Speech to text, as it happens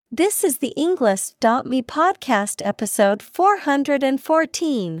This is the Englist.me podcast episode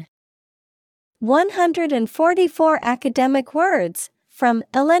 414. 144 academic words, from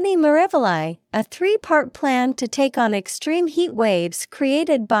Eleni Myrivili, a 3-part plan to take on extreme heat waves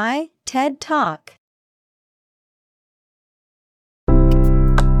created by TED Talk.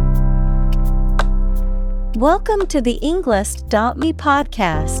 Welcome to the Englist.me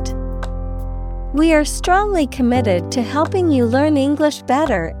podcast. We are strongly committed to helping you learn English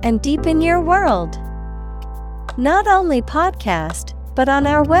better and deepen your world. Not only podcast, but on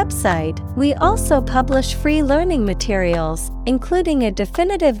our website, we also publish free learning materials, including a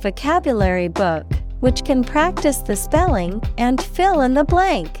definitive vocabulary book, which can practice the spelling and fill in the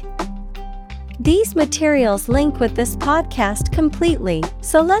blank. These materials link with this podcast completely,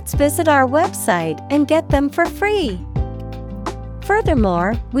 so let's visit our website and get them for free.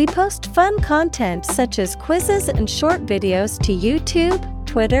 Furthermore, we post fun content such as quizzes and short videos to YouTube,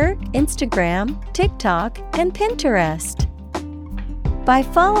 Twitter, Instagram, TikTok, and Pinterest. By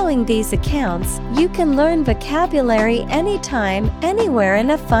following these accounts, you can learn vocabulary anytime, anywhere in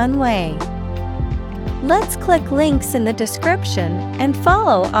a fun way. Let's click links in the description and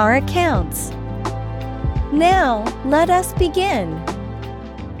follow our accounts. Now, let us begin.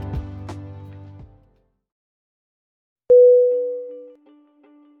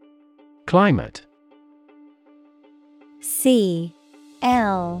 Climate.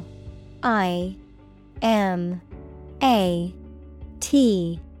 C-L-I-M-A-T-E.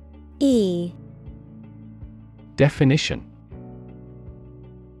 Definition: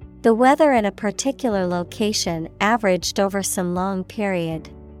 the weather in a particular location averaged over some long period.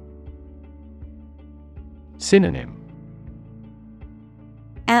 Synonym: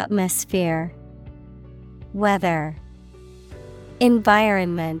 atmosphere, weather,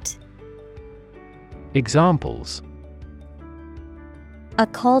 environment. Examples: a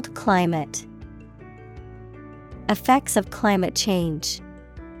cold climate, effects of climate change.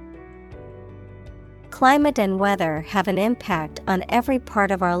 Climate and weather have an impact on every part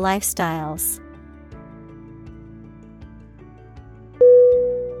of our lifestyles.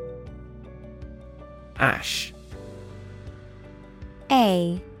 Ash.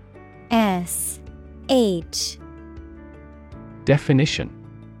 A-S-H. Definition: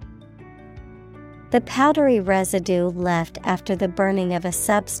 the powdery residue left after the burning of a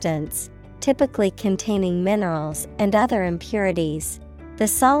substance, typically containing minerals and other impurities, the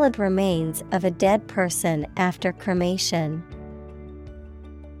solid remains of a dead person after cremation.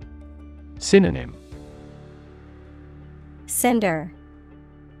 Synonym: cinder,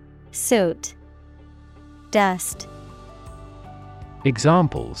 soot, dust.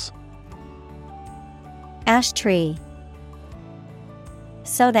 Examples: ash tree,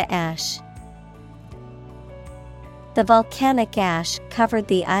 soda ash. The volcanic ash covered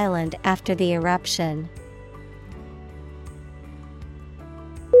the island after the eruption.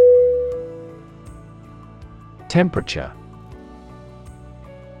 Temperature.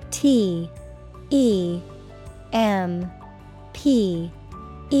 T-E-M-P-E-R-A-T-U-R-E.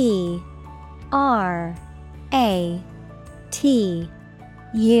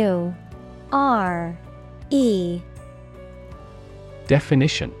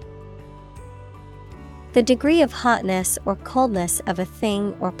 Definition: the degree of hotness or coldness of a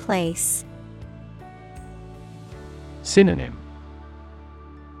thing or place. Synonym: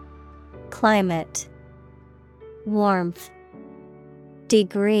 climate, warmth,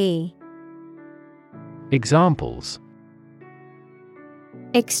 degree. Examples: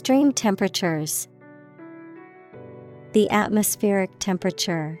 extreme temperatures, the atmospheric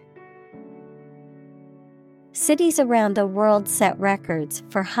temperature. Cities around the world set records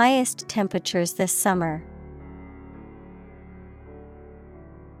for highest temperatures this summer.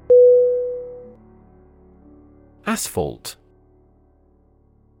 Asphalt.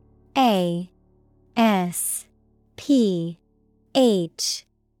 A-S-P-H-A-L-T.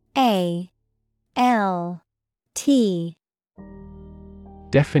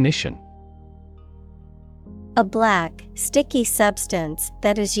 Definition: a black, sticky substance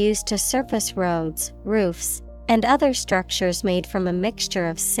that is used to surface roads, roofs, and other structures made from a mixture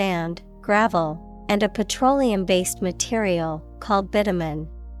of sand, gravel, and a petroleum-based material called bitumen.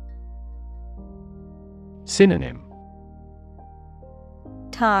 Synonym: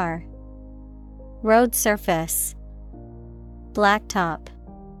 tar, road surface, blacktop.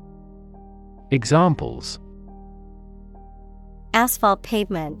 Examples: asphalt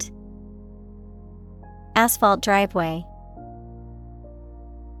pavement, asphalt driveway.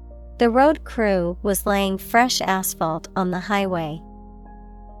 The road crew was laying fresh asphalt on the highway.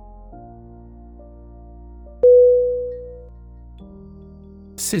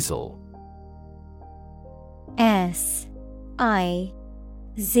 Sizzle. S-I-Z-Z-L-E.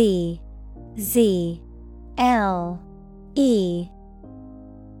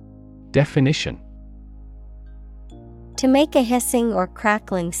 Definition: to make a hissing or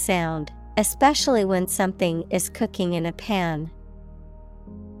crackling sound, especially when something is cooking in a pan.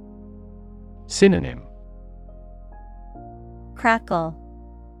 Synonym: Crackle,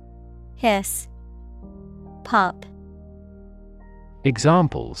 hiss, pop.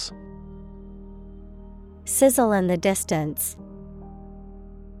 Examples: Sizzle in the distance.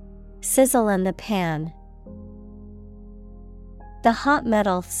 Sizzle in the pan. The hot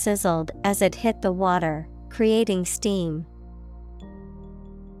metal sizzled as it hit the water, creating steam.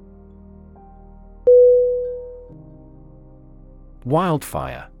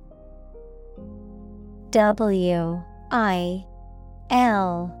 Wildfire. W-I-L-D-F-I-R-E.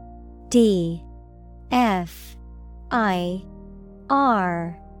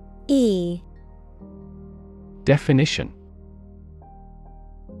 Definition: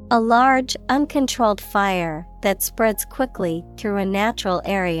 a large, uncontrolled fire that spreads quickly through a natural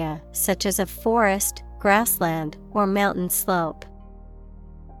area, such as a forest, grassland, or mountain slope.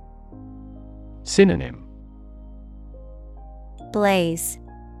 Synonym: Blaze,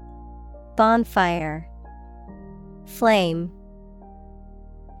 bonfire, flame.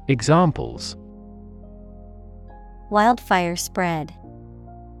 Examples: wildfire spread.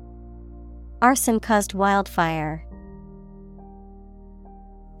 Arson caused wildfire.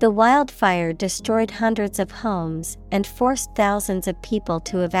 The wildfire destroyed hundreds of homes and forced thousands of people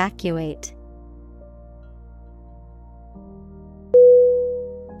to evacuate.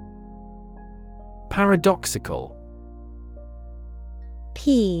 Paradoxical.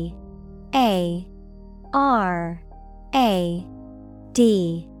 P-A-R-A-D-O-X-I-C-A-L.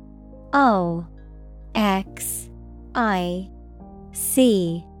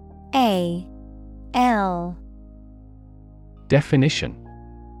 Definition: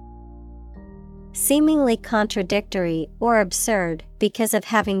 seemingly contradictory or absurd because of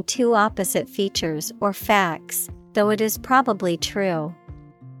having two opposite features or facts, though it is probably true.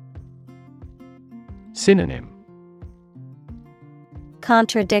 Synonym: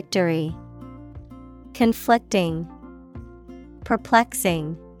 contradictory, conflicting,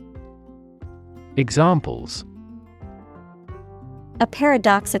 perplexing. Examples: a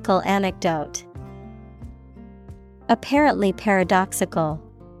paradoxical anecdote. Apparently paradoxical.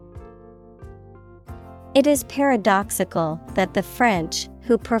 It is paradoxical that the French,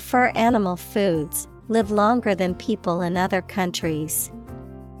 who prefer animal foods, live longer than people in other countries.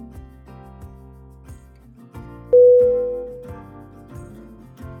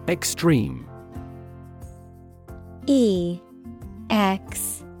 Extreme.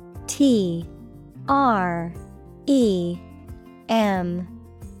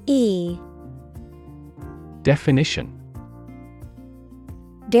 E-X-T-R-E-M-E. Definition: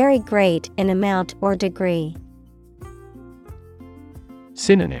 very great in amount or degree.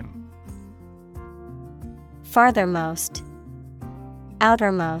 Synonym: farthermost,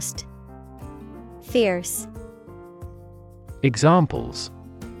 outermost, fierce. Examples: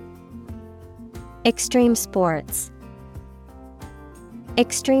 extreme sports,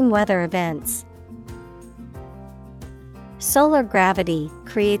 extreme weather events. Solar gravity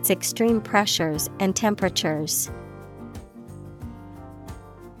creates extreme pressures and temperatures.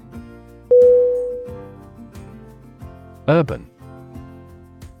 Urban.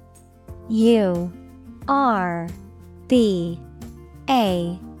 U-R-B-A-N.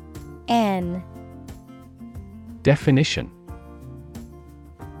 Definition: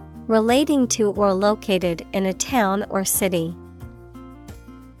 relating to or located in a town or city.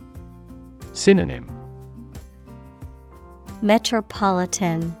 Synonym: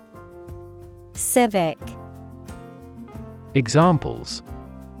 metropolitan, civic. Examples: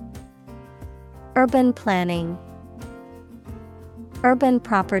 urban planning, urban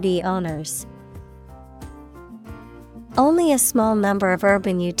property owners. Only a small number of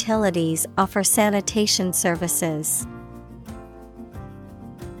urban utilities offer sanitation services.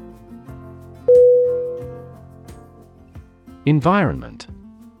 Environment.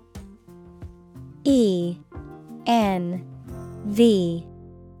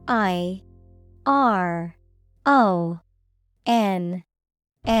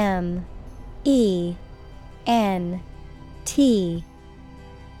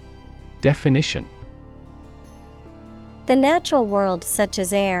 Definition: the natural world such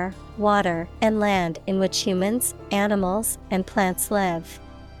as air, water, and land in which humans, animals, and plants live.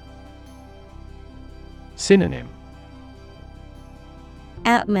 Synonym: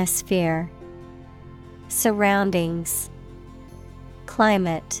 atmosphere, surroundings,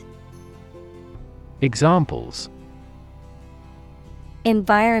 climate. Examples: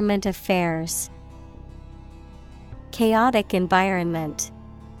 Environment affairs. Chaotic environment.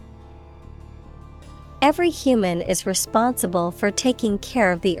 Every human is responsible for taking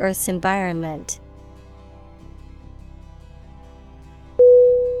care of the Earth's environment.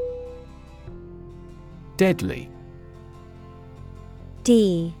 Deadly.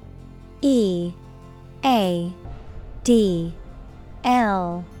 D E A D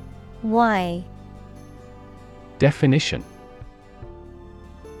L Y. Definition: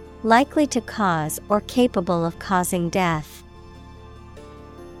 Likely to cause or capable of causing death.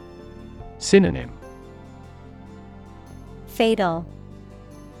 Synonym: Fatal,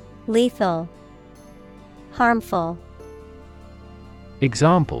 lethal, harmful.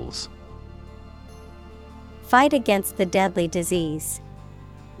 Examples: Fight against the deadly disease.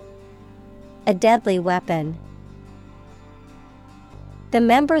 A deadly weapon. The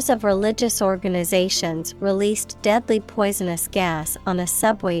members of religious organizations released deadly poisonous gas on a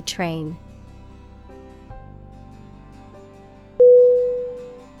subway train.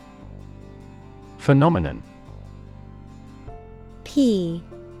 Phenomenon. P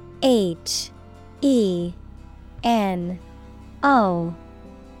H E N O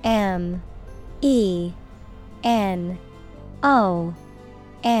M E N O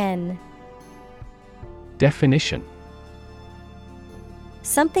N. Definition: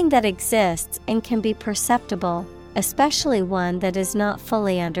 Something that exists and can be perceptible, especially one that is not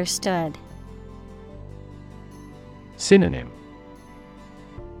fully understood. Synonym: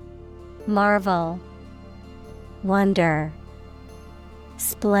 Marvel, wonder,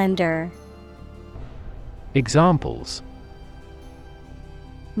 splendor. Examples: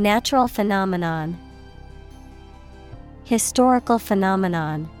 Natural phenomenon. Historical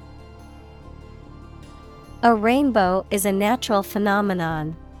phenomenon. A rainbow is a natural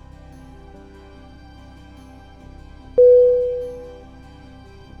phenomenon.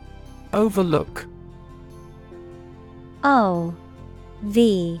 Overlook. O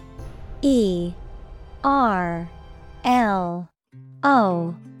V E R L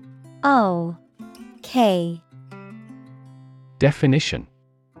O O K. Definition: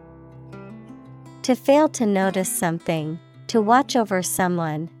 To fail to notice something, to watch over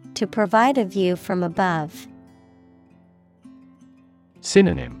someone, to provide a view from above.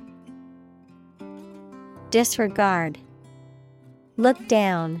 Synonym: Disregard, look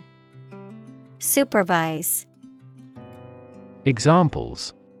down, supervise.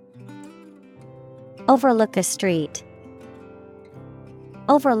 Examples: Overlook a street.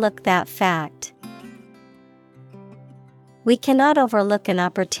 Overlook that fact. We cannot overlook an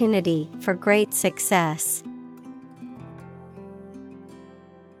opportunity for great success.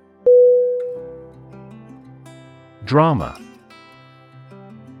 Drama.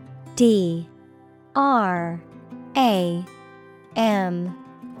 D R A M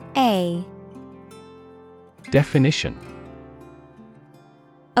A. Definition: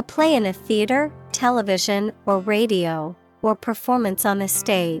 A play in a theater, television, or radio, or performance on a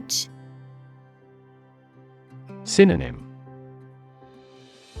stage. Synonym: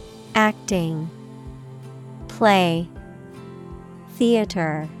 Acting, play,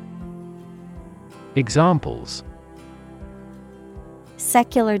 theater. Examples: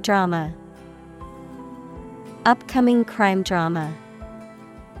 Secular drama. Upcoming crime drama.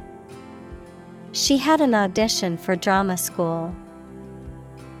 She had an audition for drama school.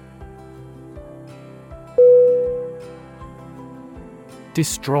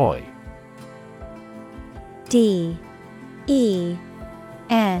 Destroy. D E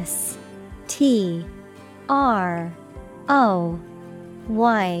S T R O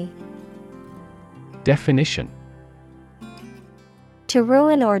Y. Definition: To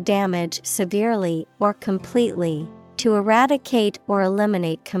ruin or damage severely or completely, to eradicate or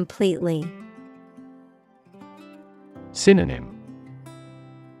eliminate completely. Synonym: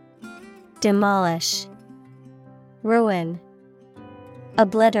 Demolish, ruin,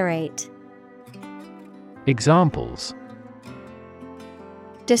 obliterate. Examples: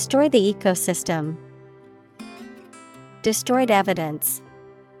 Destroy the ecosystem. Destroyed evidence.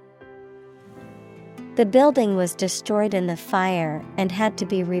 The building was destroyed in the fire and had to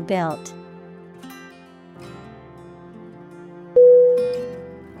be rebuilt.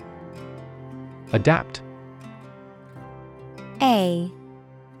 Adapt. A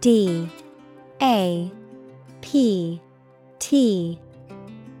D A P T.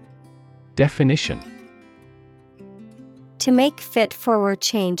 Definition: To make fit for or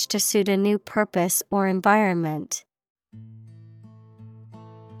change to suit a new purpose or environment.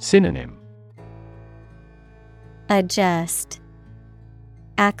 Synonym: Adjust,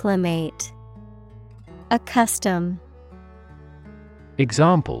 acclimate, accustom.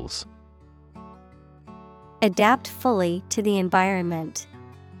 Examples: adapt fully to the environment,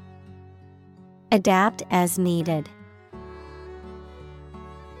 adapt as needed.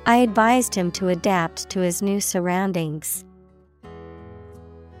 I advised him to adapt to his new surroundings.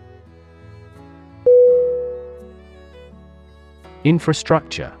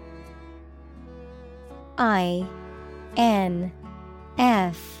 Infrastructure. Infrastructure.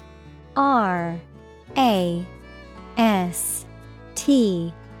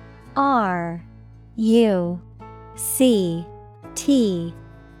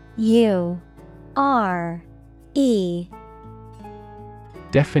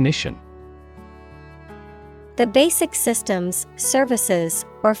 Definition: the basic systems, services,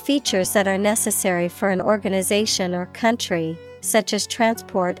 or features that are necessary for an organization or country, such as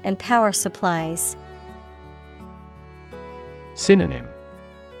transport and power supplies. Synonym: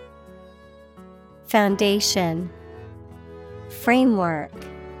 foundation, framework.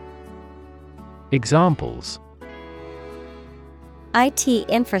 Examples: IT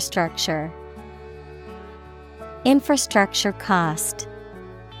infrastructure, infrastructure cost.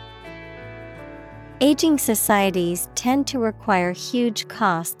 Aging societies tend to require huge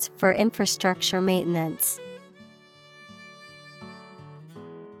costs for infrastructure maintenance.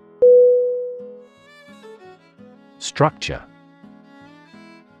 Structure.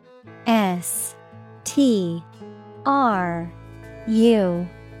 STRUCTURE.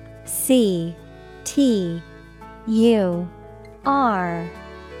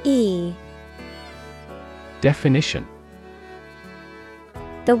 Definition: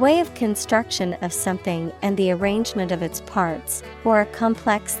 the way of construction of something and the arrangement of its parts, or a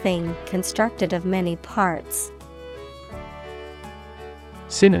complex thing constructed of many parts.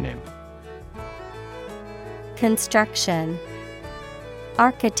 Synonym: construction,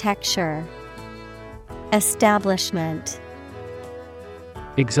 architecture, establishment.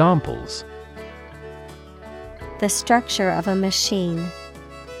 Examples: the structure of a machine,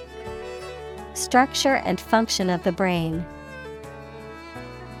 structure and function of the brain.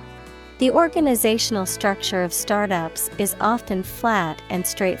 The organizational structure of startups is often flat and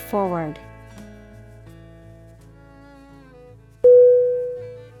straightforward.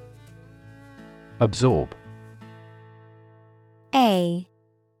 Absorb. ABSORB.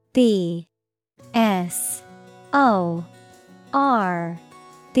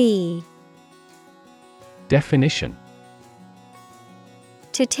 Definition: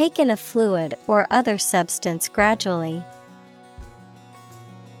 to take in a fluid or other substance gradually.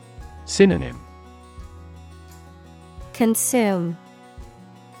 Synonym: consume,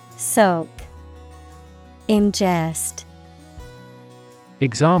 soak, ingest.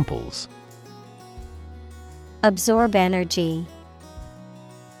 Examples: absorb energy,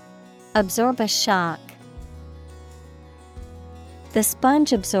 absorb a shock. The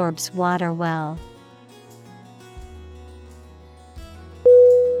sponge absorbs water well.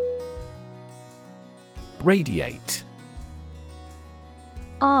 Radiate.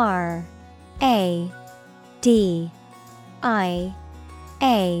 RADIATE.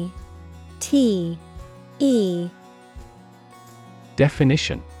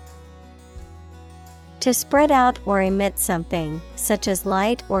 Definition: to spread out or emit something, such as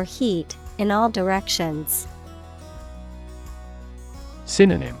light or heat, in all directions.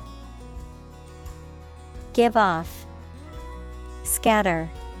 Synonym: give off, scatter,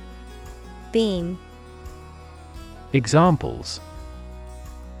 beam. Examples: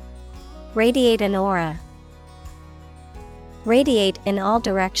 radiate an aura, radiate in all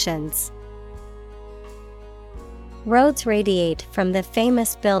directions. Roads radiate from the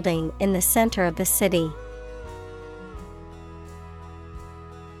famous building in the center of the city.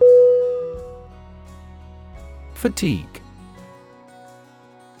 Fatigue.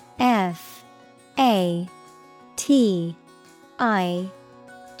 FATIGUE.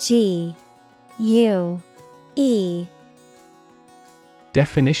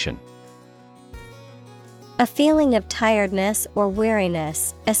 Definition: a feeling of tiredness or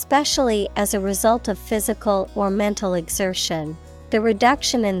weariness, especially as a result of physical or mental exertion. The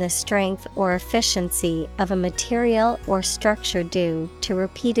reduction in the strength or efficiency of a material or structure due to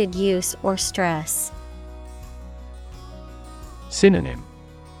repeated use or stress. Synonym: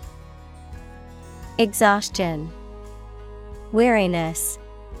 exhaustion, weariness,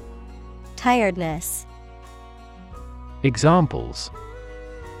 tiredness. Examples: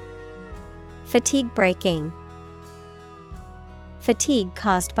 fatigue breaking, fatigue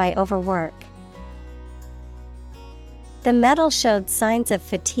caused by overwork. The metal showed signs of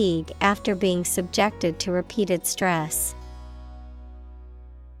fatigue after being subjected to repeated stress.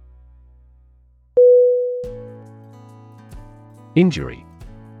 Injury.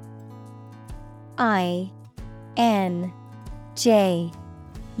 INJURY.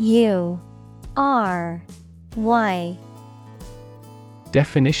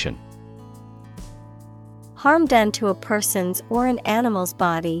 Definition. Harm done to a person's or an animal's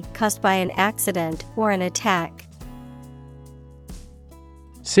body caused by an accident or an attack.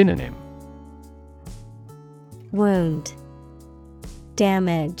 Synonym. Wound,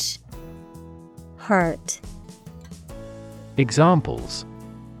 damage, hurt. Examples.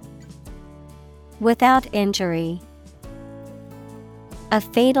 Without injury. A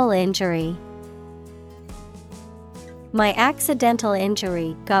fatal injury. My accidental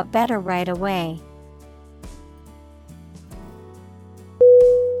injury got better right away.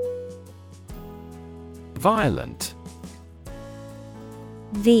 Violent.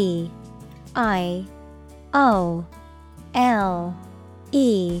 VIOLENT.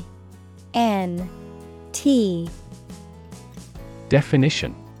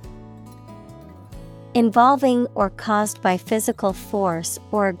 Definition. Involving or caused by physical force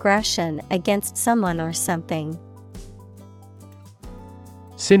or aggression against someone or something.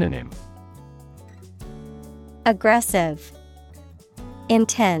 Synonym. Aggressive,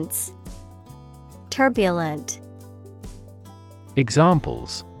 intense, turbulent.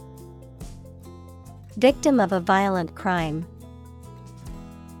 Examples. Victim of a violent crime.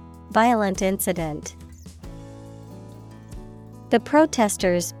 Violent incident. The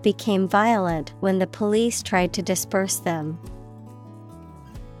protesters became violent when the police tried to disperse them.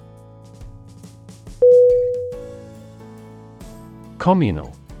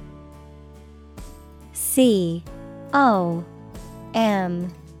 Communal. COMMUNAL.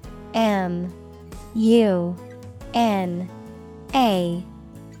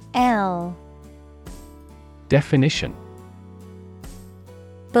 Definition.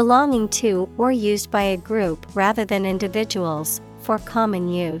 Belonging to or used by a group rather than individuals, for common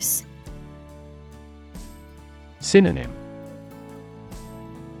use. Synonym.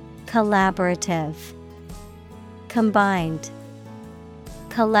 Collaborative, combined,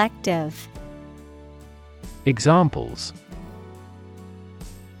 collective. Examples.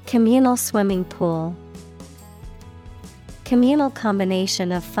 Communal swimming pool. Communal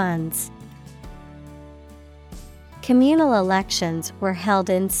combination of funds. Communal elections were held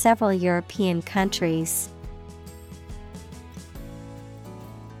in several European countries.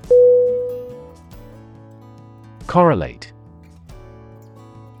 Correlate.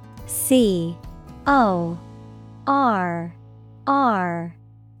 CORRELATE.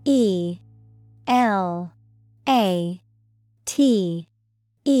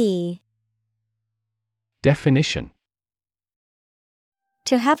 Definition.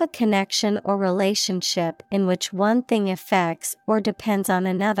 To have a connection or relationship in which one thing affects or depends on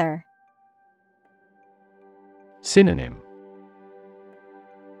another. Synonym.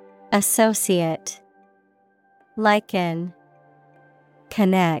 Associate, liken,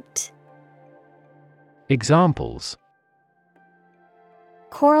 connect. Examples.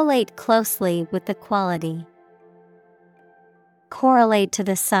 Correlate closely with the quality. Correlate to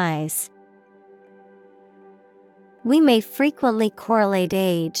the size. We may frequently correlate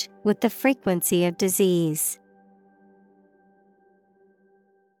age with the frequency of disease.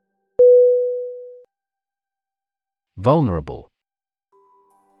 Vulnerable.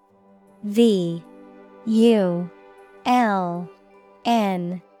 VULNERABLE.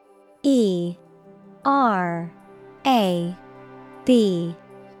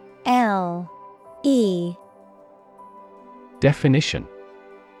 Definition.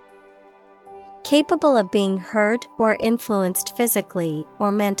 Capable of being hurt or influenced physically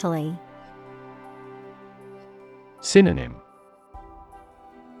or mentally. Synonym.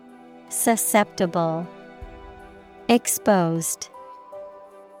 Susceptible, exposed,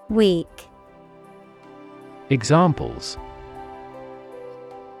 weak. Examples.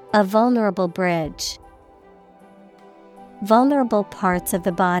 A vulnerable bridge. Vulnerable parts of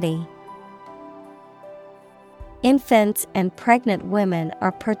the body. Infants and pregnant women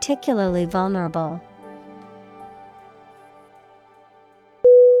are particularly vulnerable.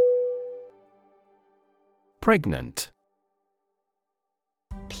 Pregnant.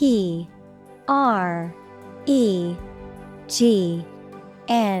 PREGNANT.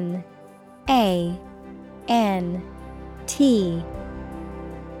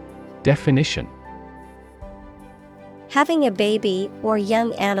 Definition. Having a baby or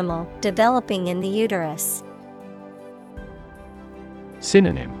young animal developing in the uterus.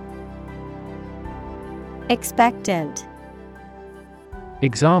 Synonym. Expectant.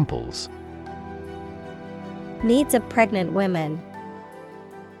 Examples. Needs of pregnant women.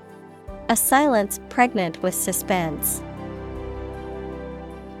 A silence pregnant with suspense.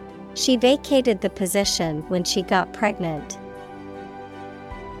 She vacated the position when she got pregnant.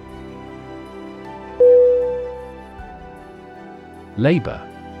 Labor.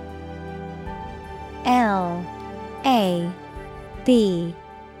 L-A-B-O-R.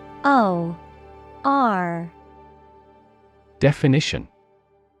 Definition.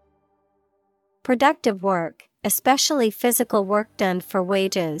 Productive work, especially physical work done for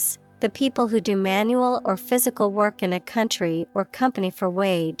wages, the people who do manual or physical work in a country or company for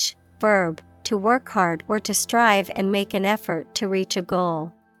wage. Verb, to work hard or to strive and make an effort to reach a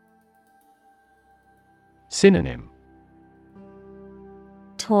goal. Synonym.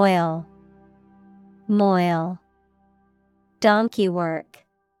 Toil, moil, donkey work.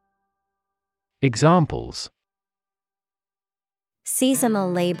 Examples.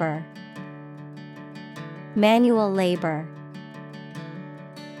 Seasonal labor, manual labor.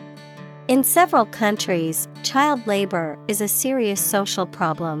 In several countries, child labor is a serious social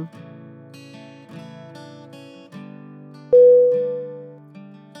problem.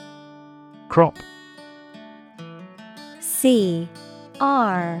 Crop. C-R-O-P.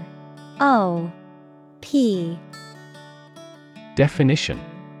 Definition.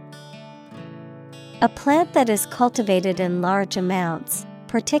 A plant that is cultivated in large amounts,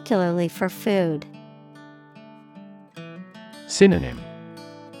 particularly for food. Synonym.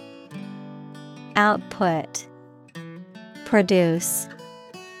 Output, produce,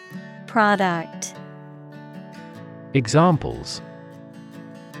 product. Examples.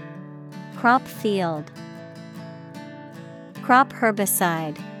 Crop field, crop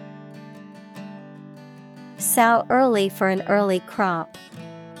herbicide. Sow early for an early crop.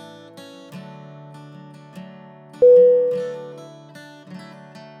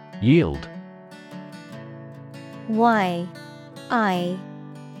 Yield. Y-I-E-L-D.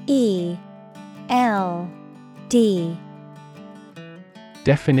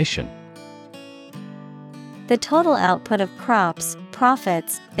 Definition. The total output of crops,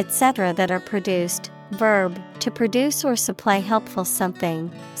 profits, etc. that are produced. Verb, to produce or supply helpful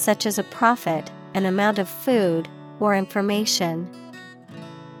something, such as a profit, an amount of food, or information.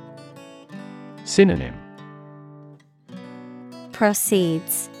 Synonym.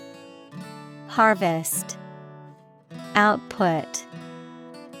 Proceeds, harvest, output.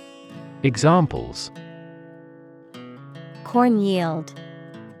 Examples. Corn yield,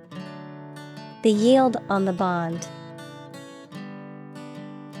 the yield on the bond.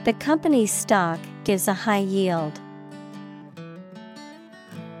 The company's stock gives a high yield.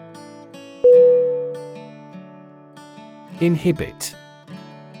 Inhibit.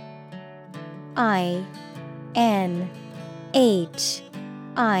 I-N-H-I-B-I-T.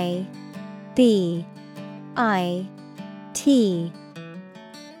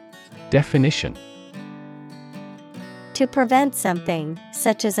 Definition. To prevent something,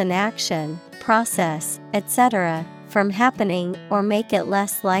 such as an action, process, etc., from happening or make it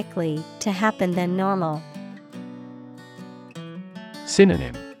less likely to happen than normal.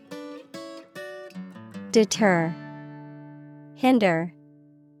 Synonym. Deter, hinder,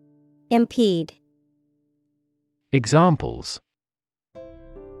 impede. Examples.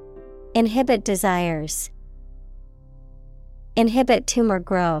 Inhibit desires, inhibit tumor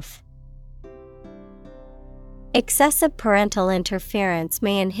growth. Excessive parental interference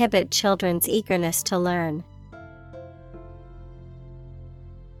may inhibit children's eagerness to learn.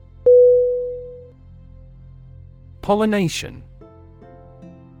 Pollination.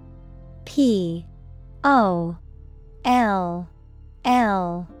 P-O-L-L-I-N-A-T-I-O-N.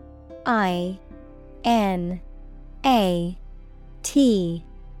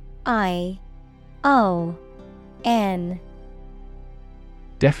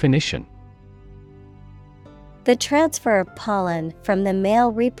 Definition. The transfer of pollen from the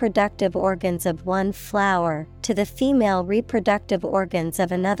male reproductive organs of one flower to the female reproductive organs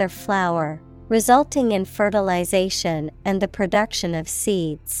of another flower, resulting in fertilization and the production of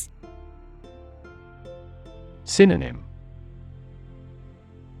seeds. Synonym.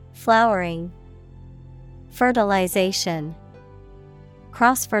 Flowering, fertilization,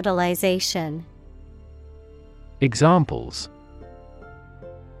 cross-fertilization. Examples.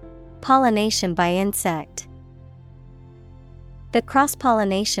 Pollination by insect. The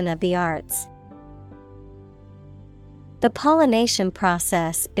cross-pollination of the arts. The pollination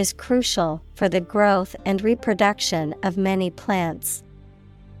process is crucial for the growth and reproduction of many plants.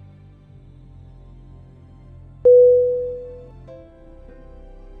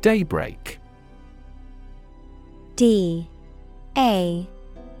 Daybreak. D-A-Y-B-R-E-A-K.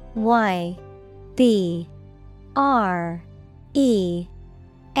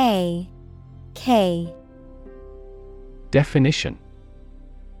 Definition.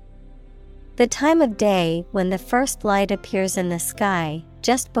 The time of day when the first light appears in the sky,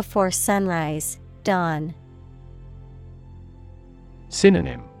 just before sunrise, dawn.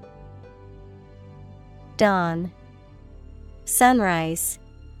 Synonym: Dawn, sunrise,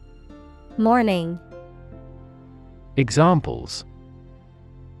 morning. Examples: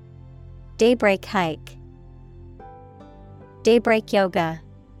 Daybreak hike, daybreak yoga.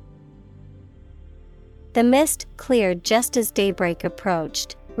 The mist cleared just as daybreak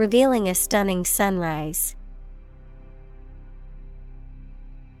approached, revealing a stunning sunrise.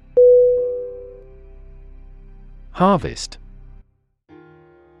 Harvest.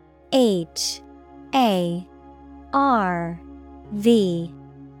 Harvest.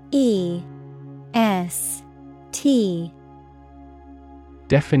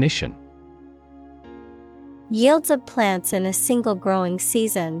 Definition: Yields of plants in a single growing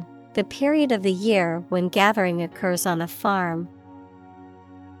season, the period of the year when gathering occurs on a farm.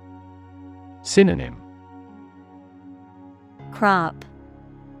 Synonym: Crop,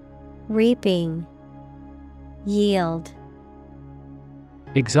 reaping, yield.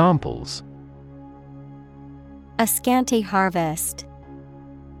 Examples: A scanty harvest,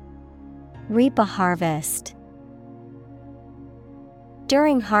 reap a harvest.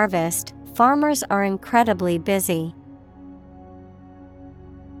 During harvest, farmers are incredibly busy.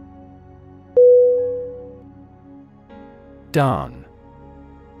 Darn.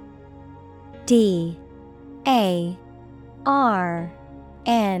 D-A-R-N.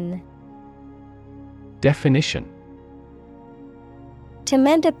 Definition: To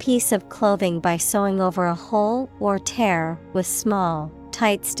mend a piece of clothing by sewing over a hole or tear with small,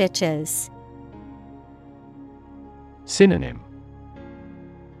 tight stitches. Synonym: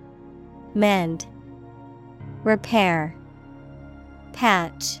 Mend, repair,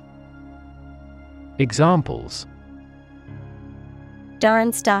 patch. Examples: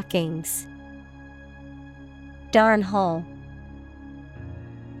 Darn stockings, darn hole.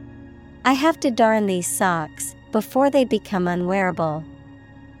 I have to darn these socks before they become unwearable.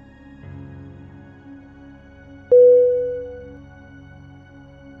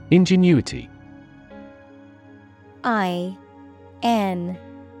 Ingenuity.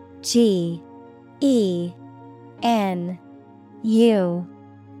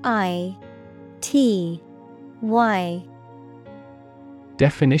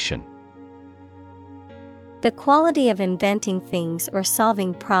 Definition: The quality of inventing things or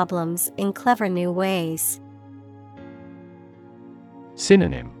solving problems in clever new ways.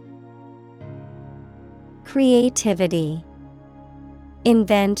 Synonym: Creativity,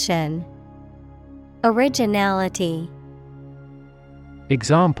 invention, originality.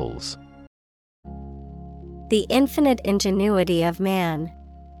 Examples: The infinite ingenuity of man.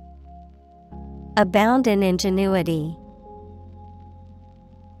 Abound in ingenuity.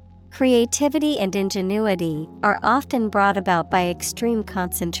 Creativity and ingenuity are often brought about by extreme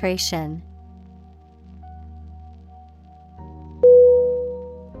concentration.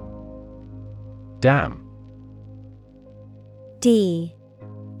 Dam.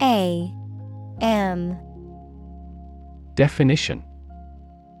 D-A-M. Definition: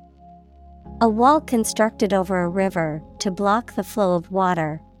 A wall constructed over a river to block the flow of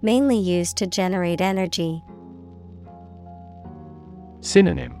water, mainly used to generate energy.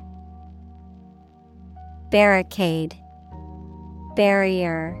 Synonym: Barricade,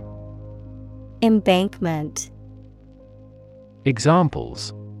 barrier, embankment.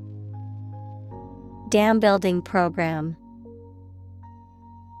 Examples: Dam building program.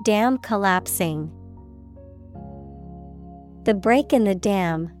 Dam collapsing. The break in the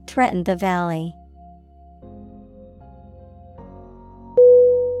dam threatened the valley.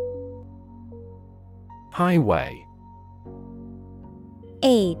 Highway.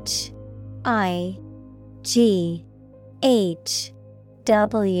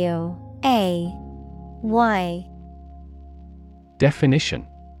 H-I-G-H-W-A-Y. Definition: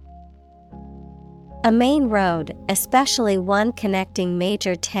 A main road, especially one connecting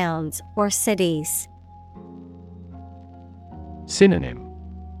major towns or cities. Synonym: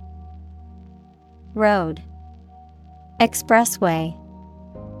 Road, expressway,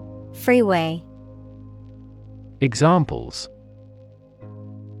 freeway. Examples: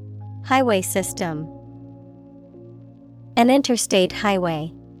 Highway system. An interstate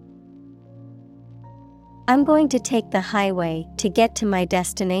highway. I'm going to take the highway to get to my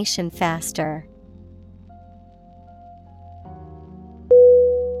destination faster.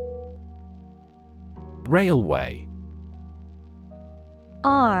 Railway.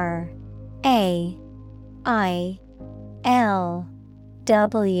 R-A-I-L-W-A-Y.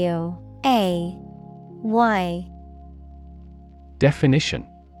 Definition: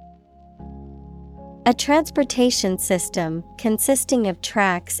 A transportation system consisting of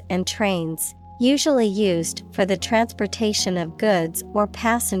tracks and trains, usually used for the transportation of goods or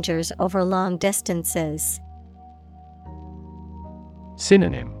passengers over long distances.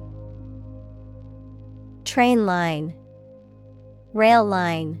 Synonym: Train line, rail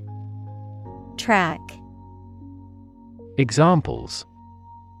line, track. Examples: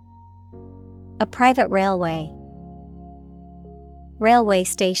 A private railway, railway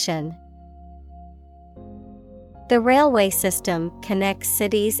station. The railway system connects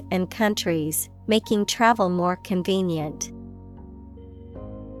cities and countries, making travel more convenient.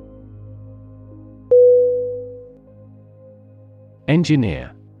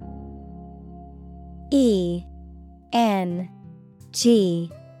 Engineer. E-N-G-I-N-E-E-R.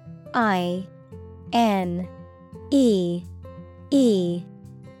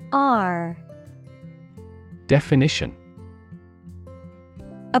 Definition: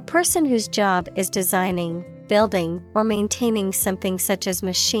 A person whose job is designing, building, or maintaining something such as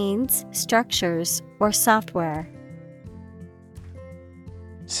machines, structures, or software.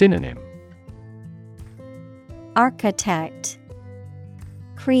 Synonym: Architect,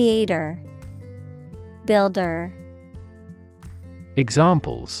 creator, builder.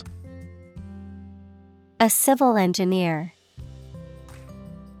 Examples: A civil engineer,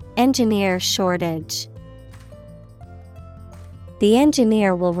 engineer shortage. The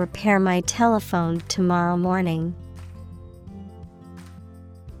engineer will repair my telephone tomorrow morning.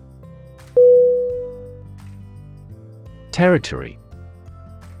 Territory.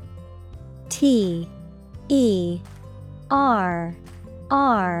 Territory.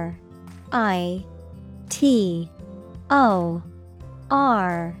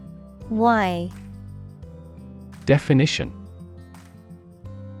 Definition: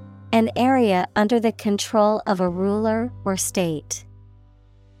 An area under the control of a ruler or state.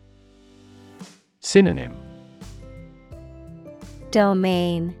 Synonym: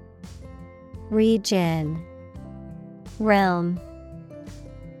 Domain, region, realm.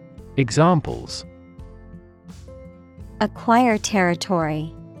 Examples: Acquire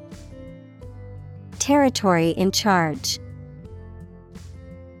territory, territory in charge.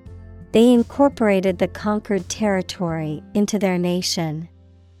 They incorporated the conquered territory into their nation.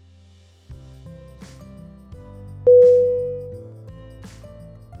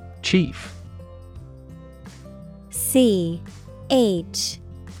 Chief. C-H-I-E-F.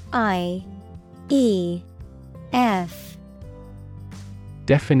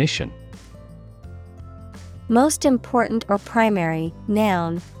 Definition: Most important or primary,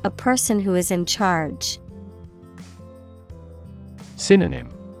 noun, a person who is in charge. Synonym: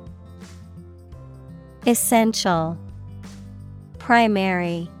 Essential,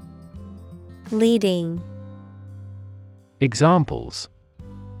 primary, leading. Examples: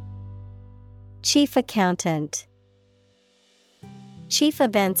 Chief accountant, chief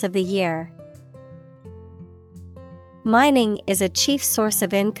events of the year. Mining is a chief source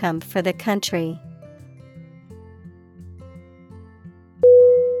of income for the country.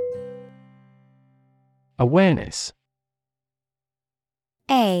 Awareness.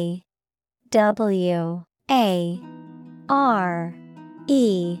 A-W-A-R-E-N-E-S-S.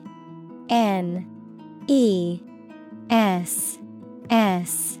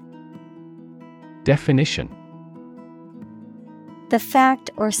 Definition: The fact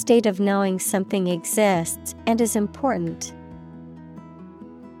or state of knowing something exists and is important.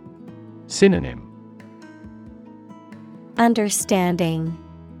 Synonym: Understanding,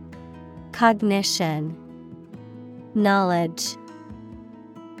 cognition, knowledge.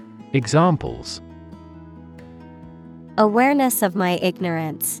 Examples: Awareness of my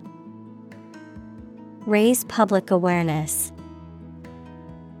ignorance. Raise public awareness.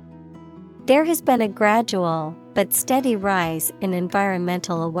 There has been a gradual but steady rise in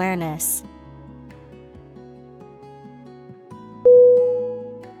environmental awareness.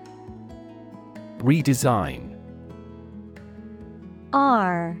 Redesign.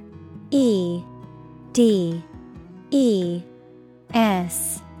 R-E-D-E-S-I-G-N.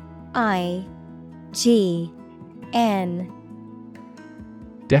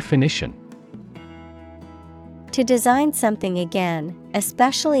 Definition: To design something again,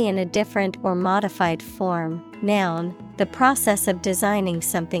 especially in a different or modified form. Noun, the process of designing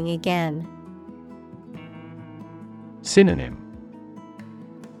something again. Synonym: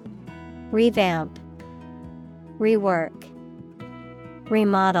 Revamp, rework,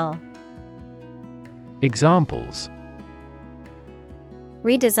 remodel. Examples: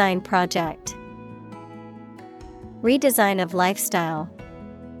 Redesign project, redesign of lifestyle.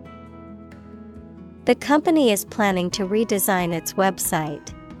 The company is planning to redesign its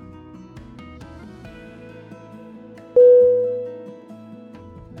website.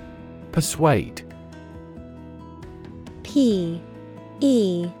 Persuade.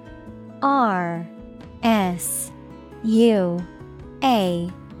 P-E-R-S-U-A-D-E.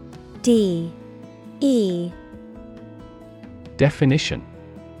 Definition: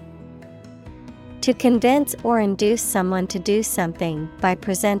 to convince or induce someone to do something by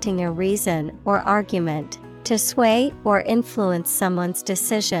presenting a reason or argument, to sway or influence someone's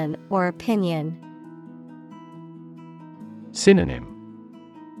decision or opinion. Synonym: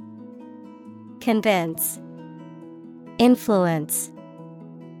 Convince, influence,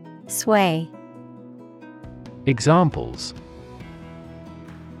 sway. Examples: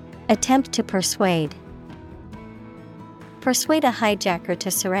 attempt to persuade. Persuade a hijacker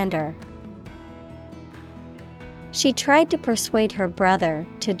to surrender. She tried to persuade her brother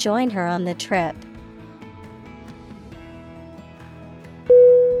to join her on the trip.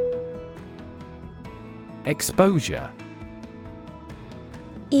 Exposure.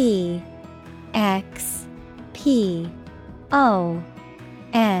 E-X-P-O-S-U-R-E.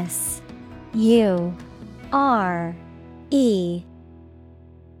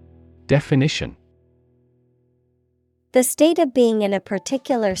 Definition: the state of being in a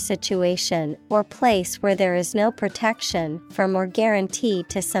particular situation or place where there is no protection from or guarantee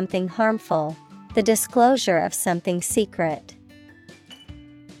to something harmful, the disclosure of something secret.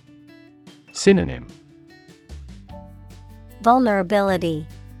 Synonym: vulnerability,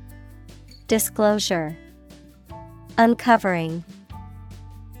 disclosure, uncovering.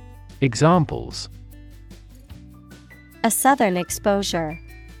 Examples: a southern exposure.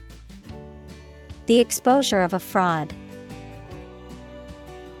 The exposure of a fraud.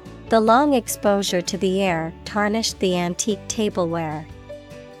 The long exposure to the air tarnished the antique tableware.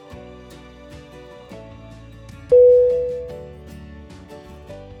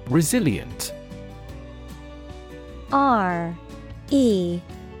 Resilient.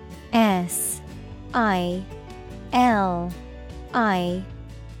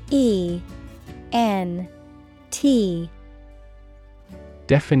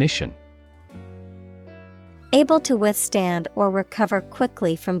 Definition: able to withstand or recover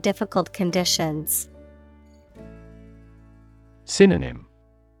quickly from difficult conditions. Synonym: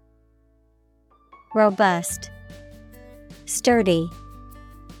 robust, sturdy,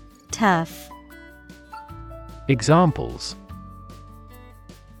 tough. Examples: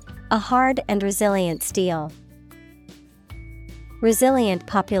 a hard and resilient steel. Resilient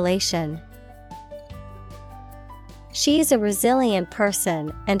population. She is a resilient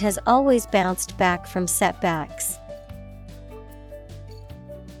person and has always bounced back from setbacks.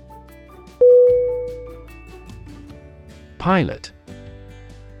 Pilot.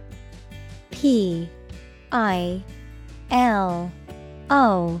 P-I-L-O-T.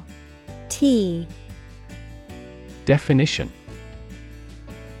 Definition: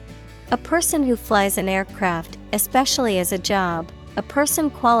 a person who flies an aircraft, especially as a job, a person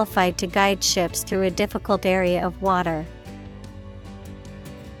qualified to guide ships through a difficult area of water.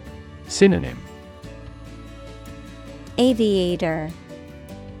 Synonym: aviator,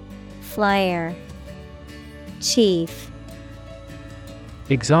 flyer, chief.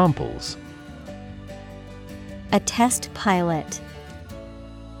 Examples: a test pilot.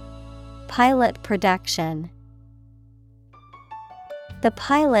 Pilot production. The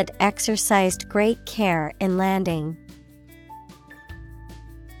pilot exercised great care in landing.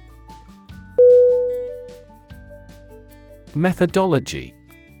 Methodology.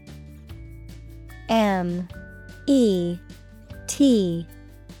 methodology.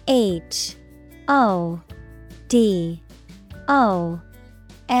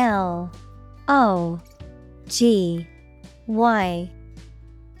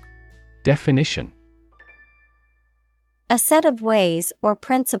 Definition: a set of ways or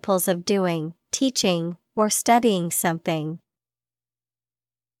principles of doing, teaching, or studying something.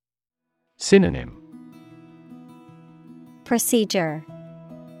 Synonym: procedure,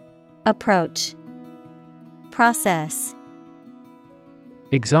 approach, process.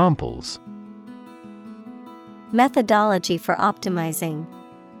 Examples: methodology for optimizing.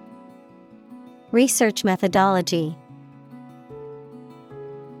 Research methodology.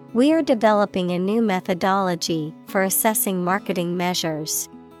 We are developing a new methodology for assessing marketing measures.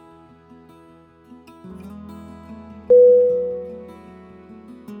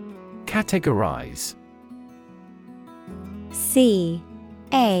 Categorize. C-A-T-E-G-O-R-I-Z-E.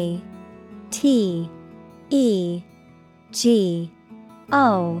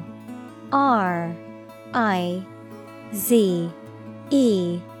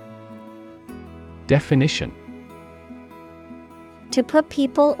 Definition: to put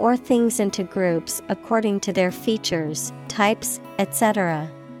people or things into groups according to their features, types, etc.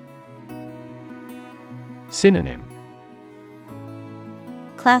 Synonym: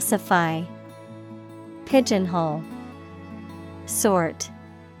 classify, pigeonhole, sort.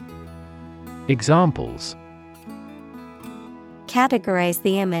 Examples: categorize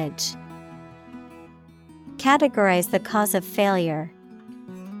the image, categorize the cause of failure.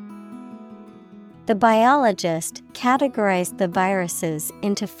 The biologist categorized the viruses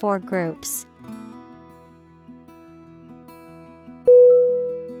into 4 groups.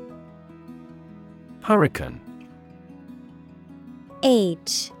 Hurricane. Hurricane.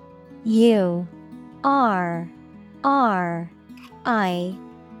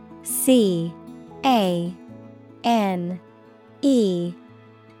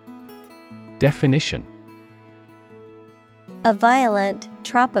 Definition: a violent,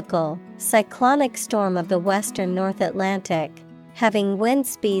 tropical, cyclonic storm of the western North Atlantic, having wind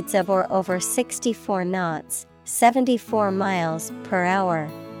speeds of or over 64 knots, 74 miles per hour.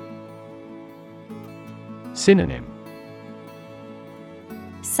 Synonym: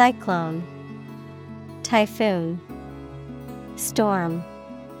 cyclone, typhoon, storm.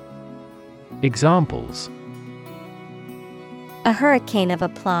 Examples: a hurricane of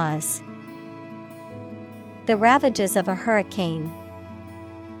applause. The ravages of a hurricane.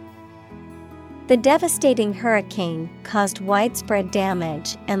 The devastating hurricane caused widespread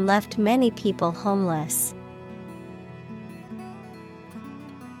damage and left many people homeless.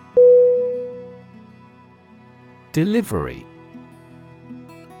 Delivery.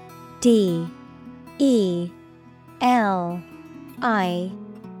 D-E-L-I-V-E-R-Y.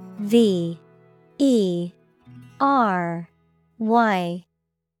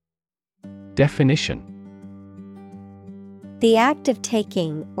 Definition: the act of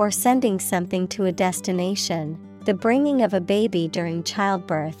taking or sending something to a destination, the bringing of a baby during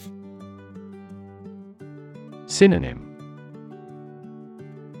childbirth. Synonym: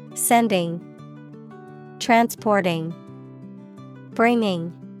 sending, transporting,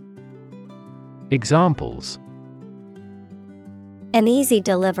 bringing. Examples: an easy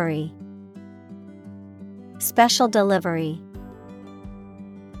delivery, special delivery.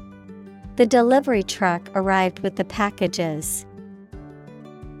 The delivery truck arrived with the packages.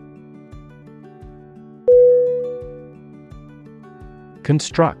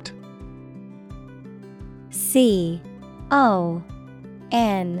 Construct. C-O-N-S-T-R-U-C-T.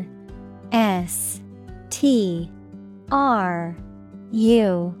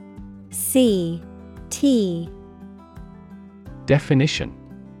 Definition: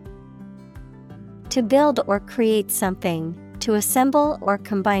 to build or create something, to assemble or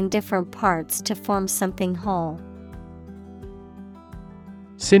combine different parts to form something whole.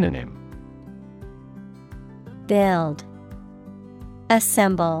 Synonym: build,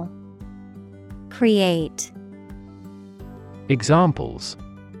 assemble, create. Examples: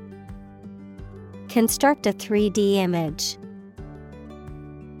 construct a 3D image,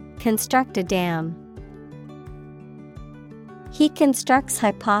 construct a dam. He constructs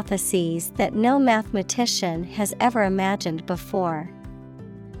hypotheses that no mathematician has ever imagined before.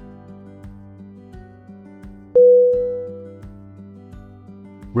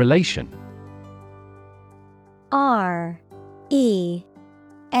 Relation. R-E-L-A-T-I-O-N.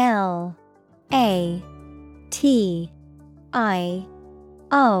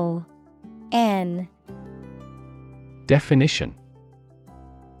 Definition: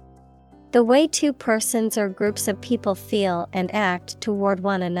 the way two persons or groups of people feel and act toward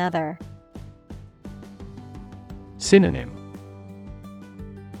one another. Synonym: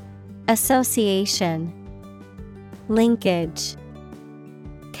 association, linkage,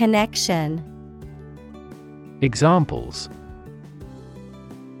 connection. Examples: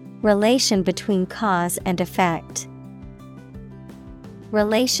 relation between cause and effect,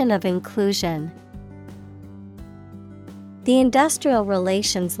 relation of inclusion. The industrial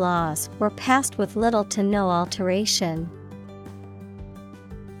relations laws were passed with little to no alteration.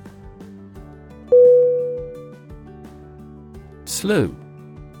 Slew.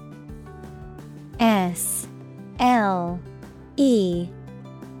 S-L-E-W.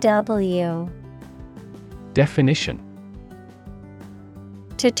 Definition: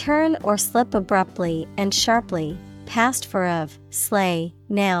 to turn or slip abruptly and sharply, past for of, slay,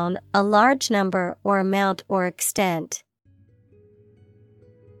 noun, a large number or amount or extent.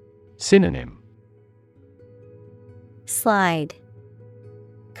 Synonym: slide,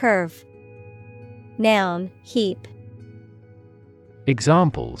 curve. Noun, heap.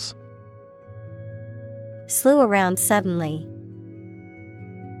 Examples: slew around suddenly,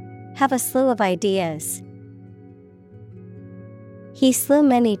 have a slew of ideas. He slew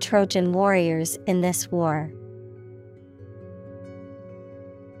many Trojan warriors in this war.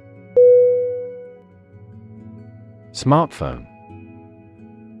 Smartphone.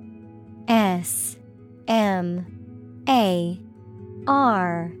 SmartPhone.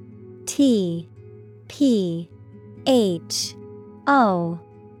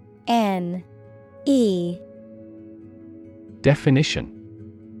 Definition.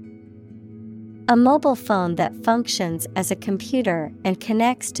 A mobile phone that functions as a computer and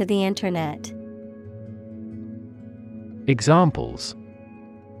connects to the internet. Examples.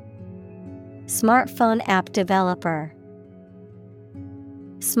 Smartphone app developer.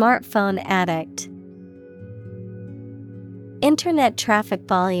 Smartphone addict. Internet traffic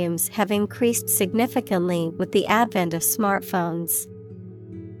volumes have increased significantly with the advent of smartphones.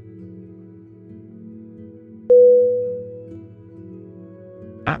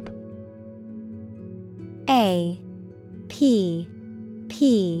 App. A-P-P.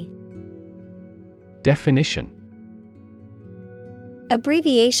 Definition.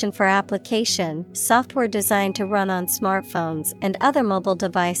 Abbreviation for application, software designed to run on smartphones and other mobile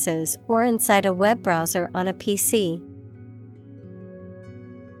devices or inside a web browser on a PC.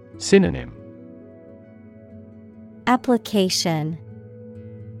 Synonym. Application.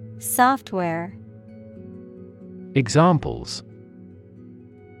 Software. Examples.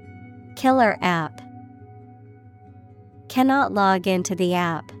 Killer app. Cannot log into the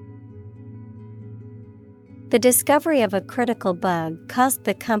app. The discovery of a critical bug caused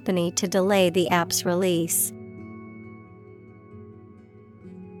the company to delay the app's release.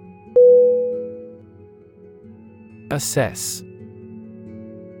 Assess.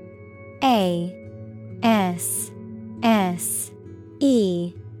 A-S-S-E-S-S.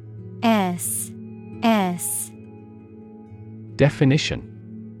 Definition.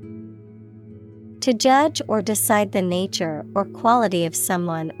 To judge or decide the nature or quality of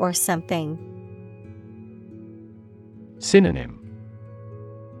someone or something. Synonym.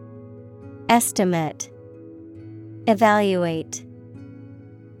 Estimate. Evaluate.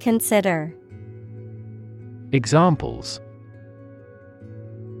 Consider. Examples.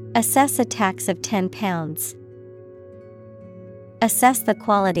 Assess a tax of £10. Assess the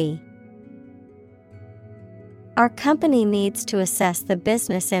quality. Our company needs to assess the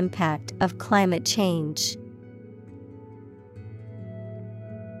business impact of climate change.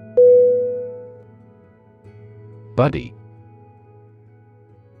 Buddy.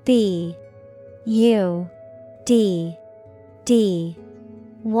 B-U-D-D-Y.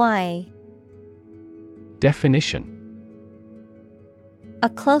 Definition. A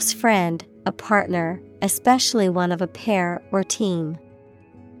close friend, a partner, especially one of a pair or team.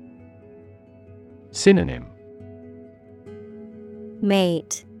 Synonym.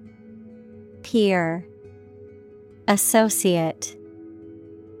 Mate. Peer. Associate.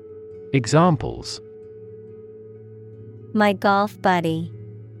 Examples. My golf buddy.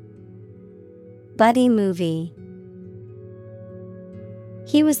 Buddy movie.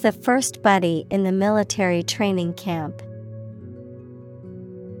 He was the first buddy in the military training camp.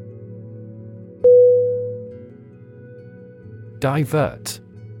 Divert.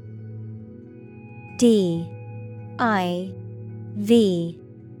 D-I-V-E-R-T.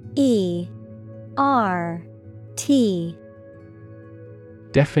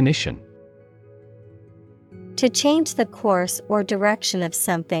 Definition. To change the course or direction of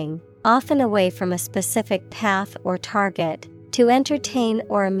something, often away from a specific path or target, to entertain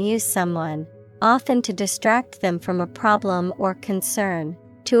or amuse someone, often to distract them from a problem or concern,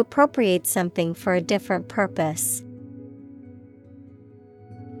 to appropriate something for a different purpose.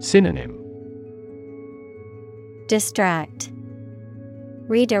 Synonym. Distract.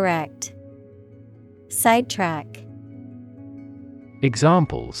 Redirect. Sidetrack.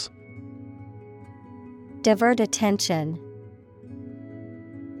 Examples. Divert attention.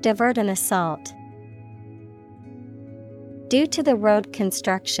 Divert an assault. Due to the road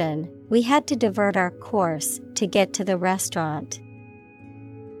construction, we had to divert our course to get to the restaurant.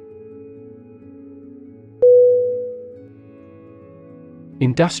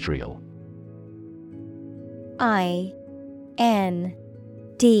 Industrial. I-N-D-U-S-T-R-I-A-L.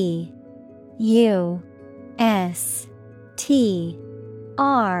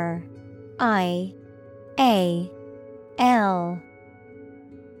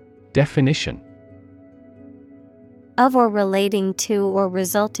 Definition. Of or relating to or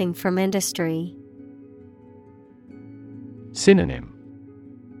resulting from industry. Synonym.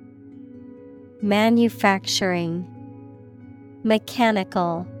 Manufacturing.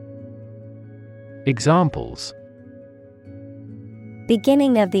 Mechanical. Examples.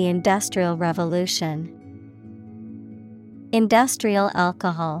 Beginning of the Industrial Revolution. Industrial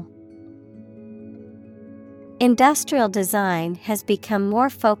alcohol. Industrial design has become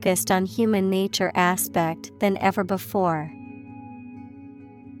more focused on human nature aspect than ever before.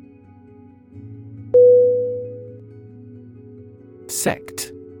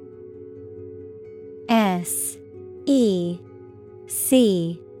 Sect. S-E-C-T.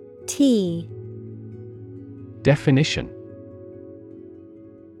 Definition: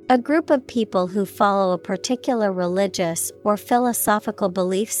 a group of people who follow a particular religious or philosophical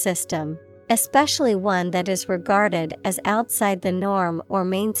belief system, especially one that is regarded as outside the norm or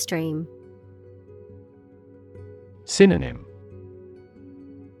mainstream. Synonym: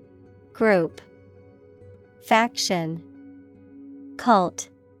 Group, faction, cult.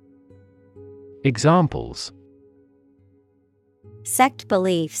 Examples: Sect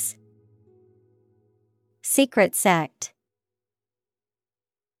beliefs, secret sect.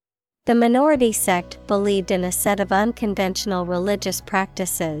 The minority sect believed in a set of unconventional religious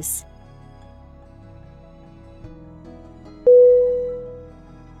practices.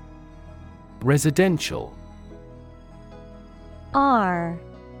 Residential.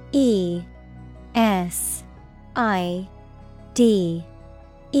 R-E-S-I-D-E-N-T-I-A-L.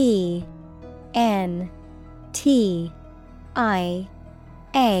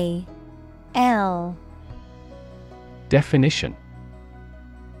 Definition: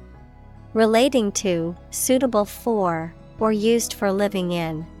 relating to, suitable for, or used for living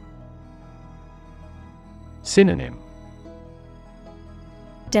in. Synonym: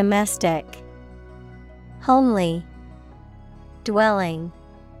 Domestic, homely, dwelling.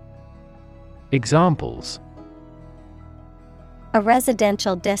 Examples: a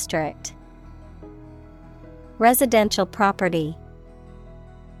residential district, residential property.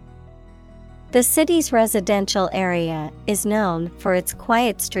 The city's residential area is known for its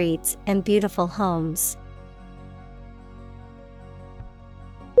quiet streets and beautiful homes.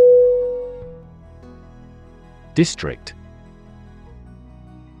 District.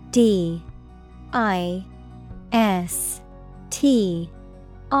 D-I-S-T-R-I-C-T.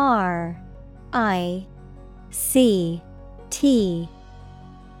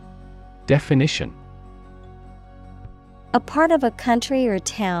 Definition: a part of a country or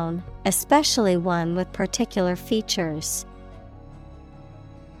town, especially one with particular features.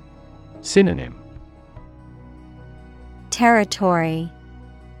 Synonym: territory,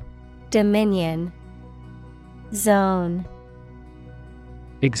 dominion, zone.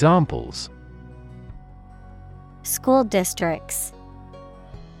 Examples: school districts,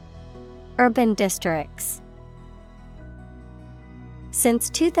 urban districts. Since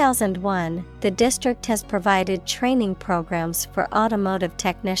 2001, the district has provided training programs for automotive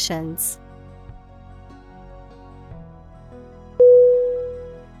technicians.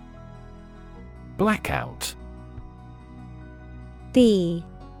 Blackout. B-L-A-C-K-O-U-T.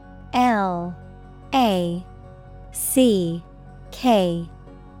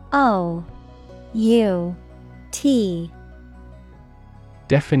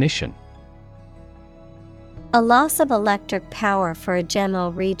 Definition: a loss of electric power for a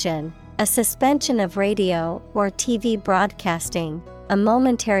general region, a suspension of radio or TV broadcasting, a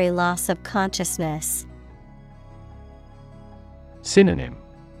momentary loss of consciousness. Synonym: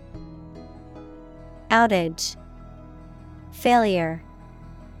 outage, failure,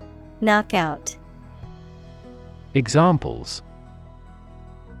 knockout. Examples: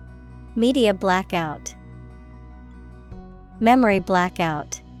 media blackout, memory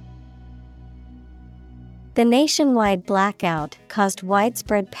blackout. The nationwide blackout caused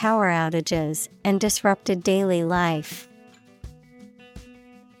widespread power outages and disrupted daily life.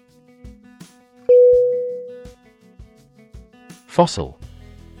 Fossil.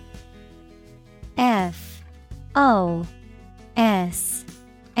 F-O-S-S-I-L.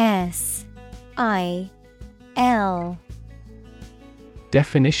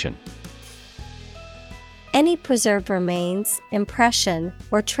 Definition: any preserved remains, impression,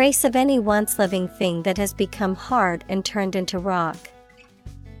 or trace of any once living thing that has become hard and turned into rock.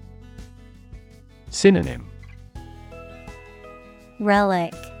 Synonym: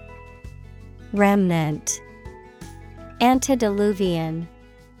 relic, remnant, antediluvian.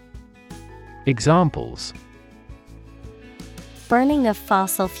 Examples: burning of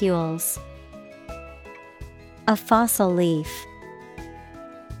fossil fuels, a fossil leaf.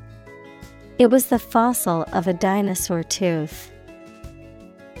 It was the fossil of a dinosaur tooth.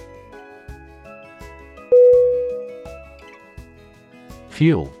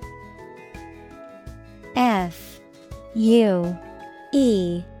 Fuel. F-U-E-L.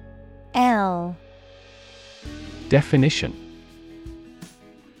 Definition: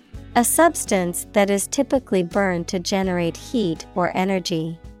 a substance that is typically burned to generate heat or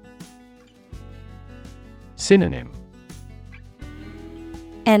energy. Synonym: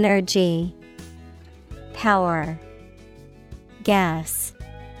 energy, power, gas.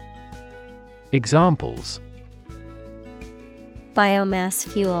 Examples: Biomass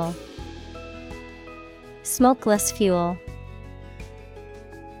fuel, smokeless fuel.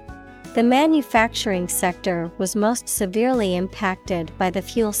 The manufacturing sector was most severely impacted by the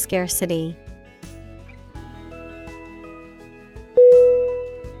fuel scarcity.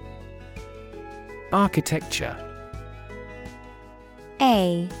 Architecture.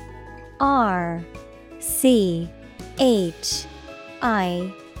 A R C H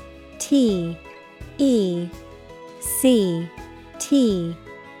I T E C T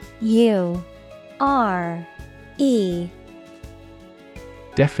U R E.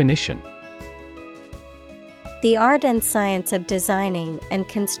 Definition: The art and science of designing and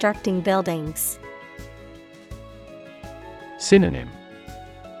constructing buildings. Synonym: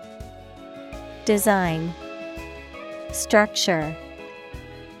 Design, structure,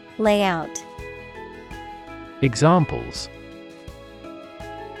 layout. Examples: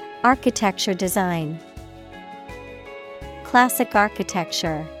 Architecture design, classic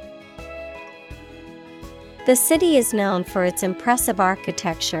architecture. The city is known for its impressive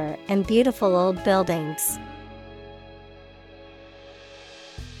architecture and beautiful old buildings.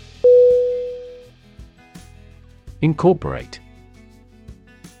 Incorporate.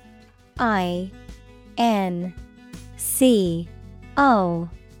 I N C O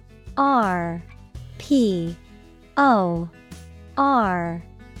R P O R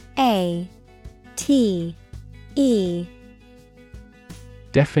A T E.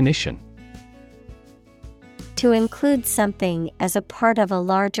 Definition: To include something as a part of a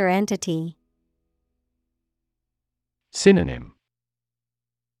larger entity. Synonym: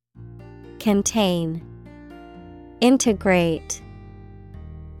 Contain, integrate,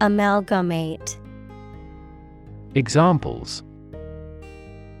 amalgamate. Examples: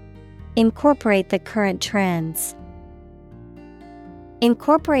 Incorporate the current trends.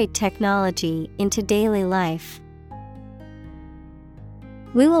 Incorporate technology into daily life.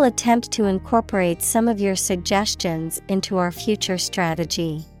 We will attempt to incorporate some of your suggestions into our future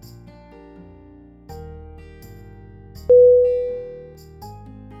strategy.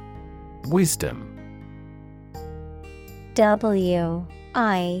 Wisdom. W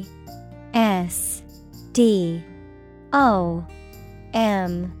I S D O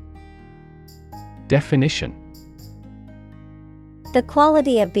M. Definition: The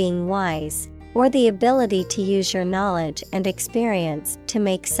quality of being wise, or the ability to use your knowledge and experience to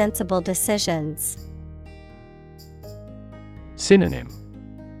make sensible decisions. Synonym: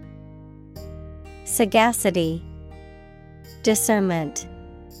 Sagacity, discernment,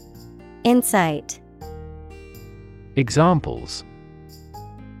 insight. Examples: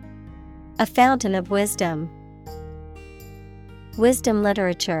 A fountain of wisdom. Wisdom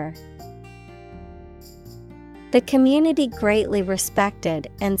literature. The community greatly respected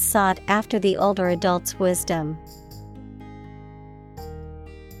and sought after the older adult's wisdom.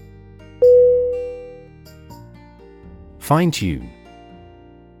 Fine-tune.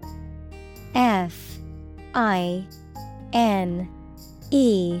 F I N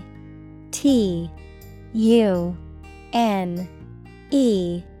E T U N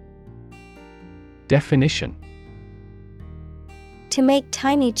E. Definition: To make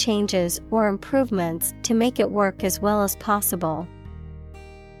tiny changes or improvements to make it work as well as possible.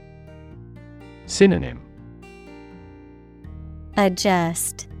 Synonym: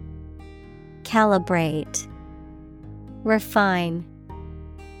 Adjust, calibrate, refine.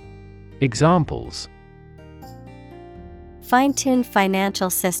 Examples: Fine-tune financial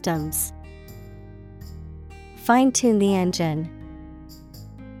systems. Fine-tune the engine.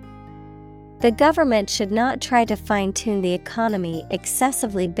 The government should not try to fine-tune the economy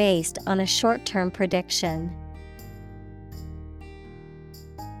excessively based on a short-term prediction.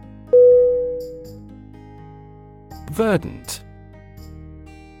 Verdant.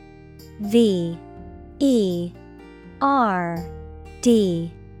 V E R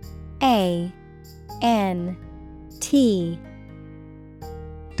D A N T.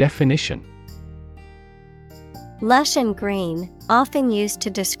 Definition: Lush and green, often used to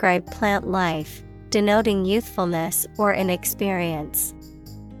describe plant life, denoting youthfulness or inexperience.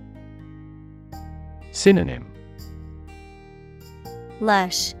 Synonym: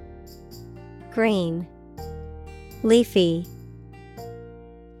 Lush, green, leafy.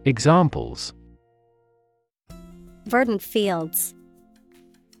 Examples: Verdant fields,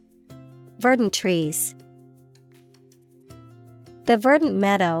 verdant trees. The verdant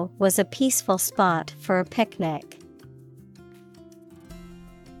meadow was a peaceful spot for a picnic.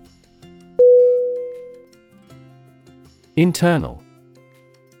 Internal.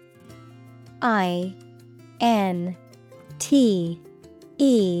 INTERNAL.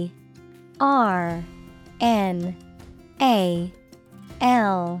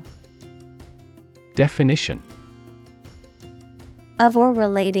 Definition. Of or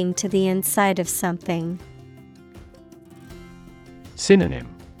relating to the inside of something. Synonym.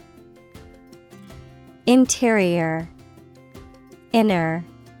 Interior, inner,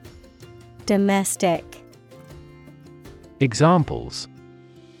 domestic. Examples.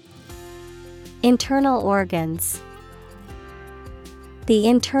 Internal organs. The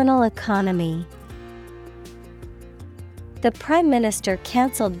internal economy. The Prime Minister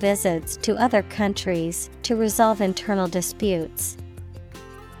cancelled visits to other countries to resolve internal disputes.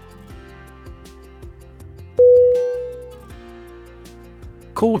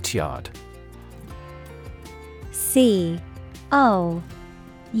 Courtyard. COURTYARD.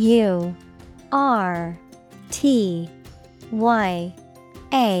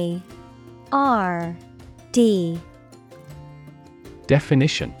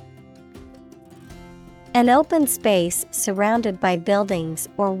 Definition. An open space surrounded by buildings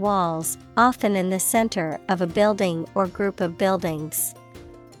or walls, often in the center of a building or group of buildings.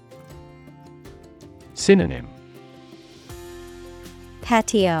 Synonym.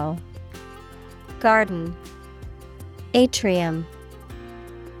 Patio, garden, atrium.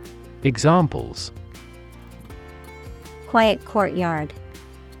 Examples. Quiet courtyard.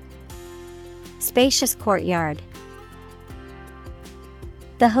 Spacious courtyard.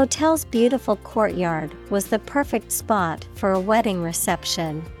 The hotel's beautiful courtyard was the perfect spot for a wedding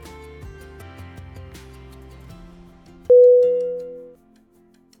reception.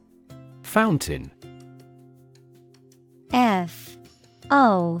 Fountain. FOUNTAIN.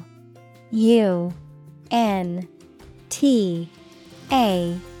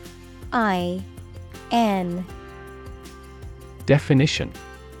 Definition.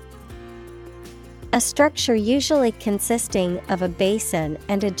 A structure usually consisting of a basin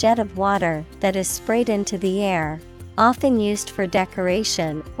and a jet of water that is sprayed into the air, often used for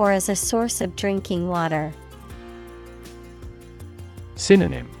decoration or as a source of drinking water.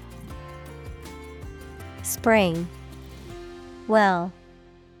 Synonym. Spring, well,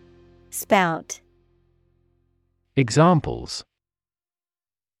 spout. Examples.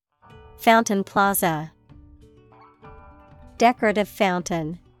 Fountain plaza. Decorative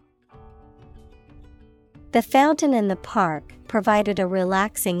fountain. The fountain in the park provided a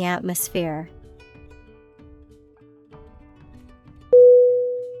relaxing atmosphere.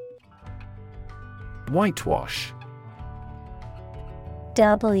 Whitewash.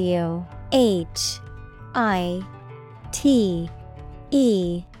 WHITEWASH.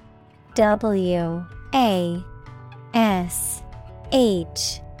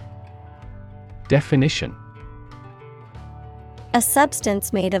 Definition. A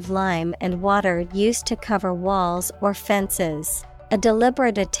substance made of lime and water used to cover walls or fences. A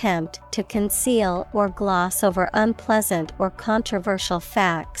deliberate attempt to conceal or gloss over unpleasant or controversial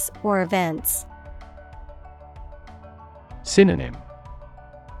facts or events. Synonym.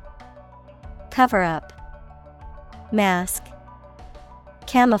 Cover up, mask,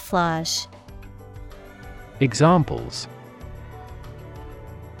 camouflage. Examples.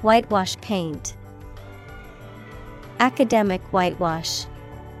 Whitewash paint. Academic whitewash.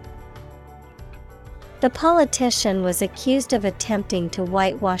 The politician was accused of attempting to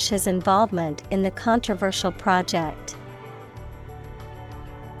whitewash his involvement in the controversial project.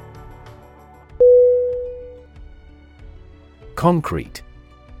 Concrete.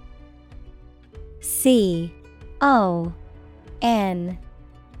 CONCRETE.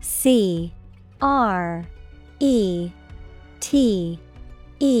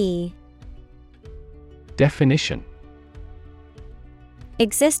 Definition.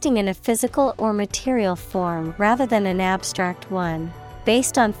 Existing in a physical or material form rather than an abstract one,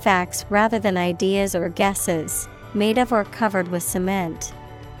 based on facts rather than ideas or guesses, made of or covered with cement.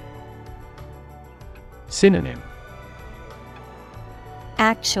 Synonym.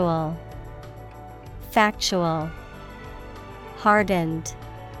 Actual, factual, hardened.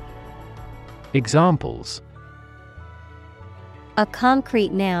 Examples. A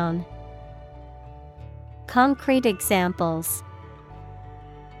concrete noun. Concrete examples.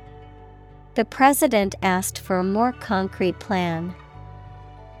 The president asked for a more concrete plan.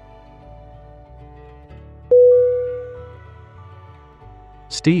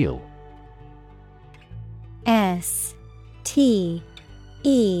 Steel. STEEL.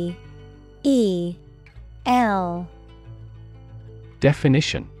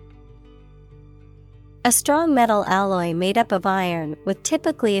 Definition. A strong metal alloy made up of iron with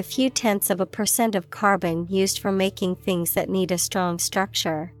typically a few tenths of a percent of carbon used for making things that need a strong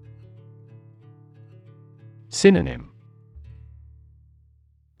structure. Synonym.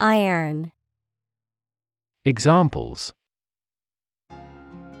 Iron. Examples.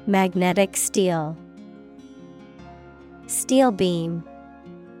 Magnetic steel. Steel beam.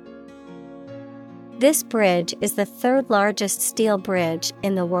 This bridge is the third largest steel bridge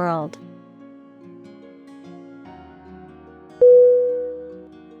in the world.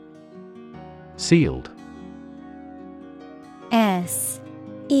 Sealed.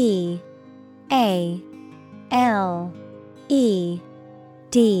 S-E-A-L-E-D.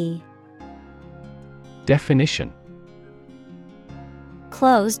 Definition.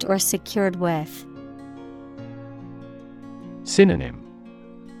 Closed or secured with. Synonym.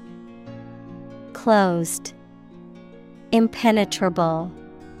 Closed. Impenetrable.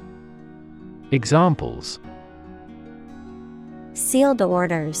 Examples. Sealed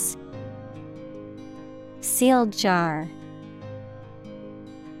orders. Sealed jar.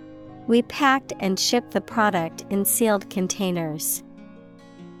 We packed and shipped the product in sealed containers.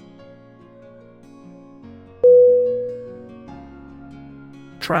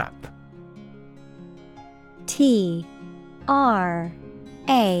 Trap. T-R-A-P.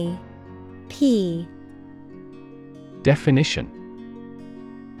 Definition.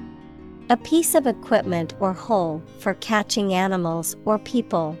 A piece of equipment or hole for catching animals or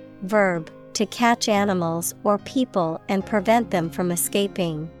people. Verb, to catch animals or people and prevent them from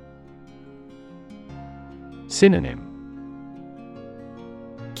escaping. Synonym.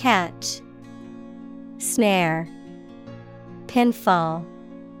 Catch, snare, pinfall.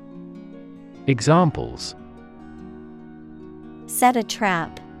 Examples. Set a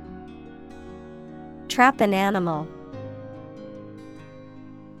trap. Trap an animal.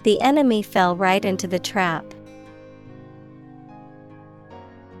 The enemy fell right into the trap.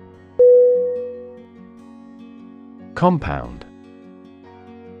 Compound.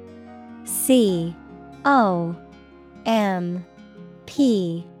 C-O-M-P-O-U-N-D.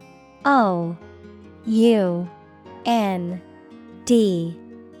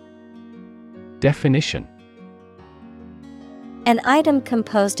 Definition. An item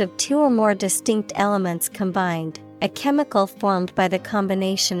composed of two or more distinct elements combined, a chemical formed by the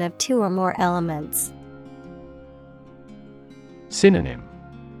combination of two or more elements. Synonym.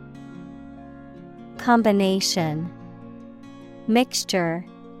 Combination, mixture,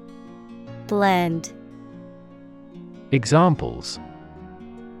 blend. Examples.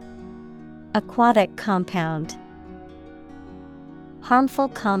 Aquatic compound. Harmful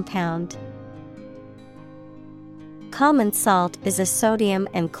compound. Common salt is a sodium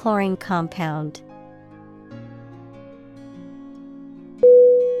and chlorine compound.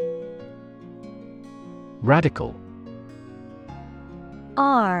 Radical.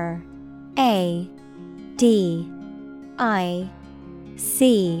 R-A-D-I-C-A-L.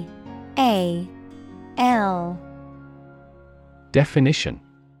 Definition.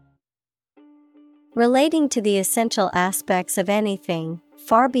 Relating to the essential aspects of anything,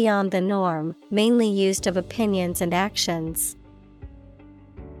 far beyond the norm, mainly used of opinions and actions.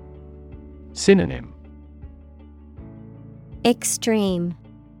 Synonym. Extreme,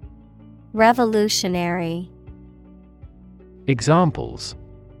 revolutionary. Examples.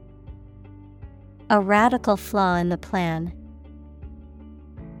 A radical flaw in the plan.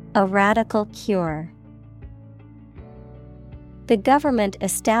 A radical cure. The government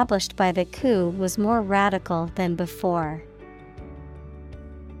established by the coup was more radical than before.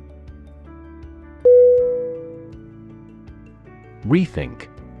 Rethink.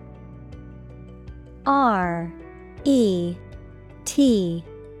 R-E-T-H-I-N-K.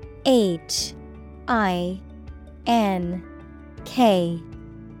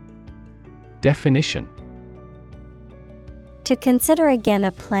 Definition. To consider again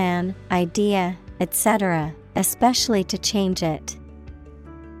a plan, idea, etc., especially to change it.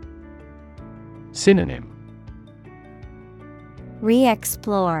 Synonym.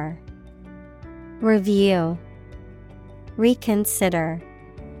 Re-explore, review, reconsider.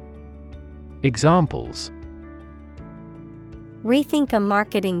 Examples. Rethink a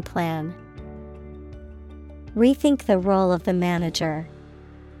marketing plan. Rethink the role of the manager.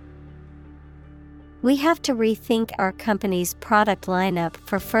 We have to rethink our company's product lineup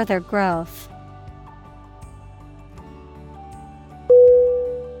for further growth.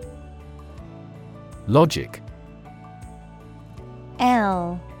 Logic.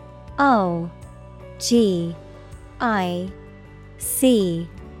 L-O-G-I-C.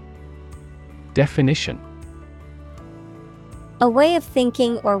 Definition. A way of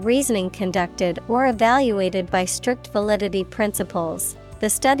thinking or reasoning conducted or evaluated by strict validity principles,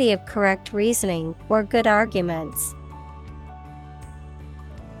 the study of correct reasoning or good arguments.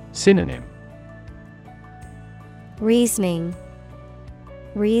 Synonym: Reasoning,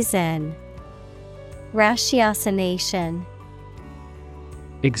 reason, ratiocination.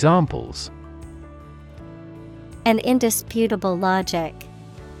 Examples: An indisputable logic.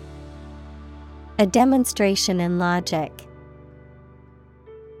 A demonstration in logic.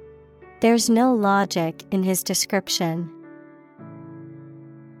 There's no logic in his description.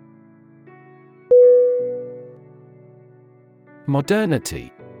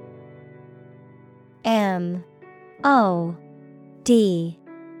 Modernity.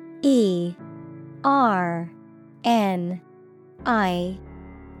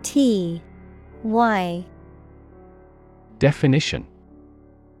 Definition: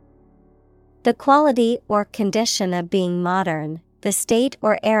 The quality or condition of being modern, the state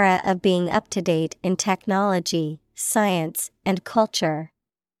or era of being up to date in technology, science, and culture.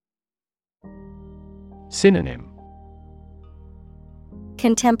 Synonym: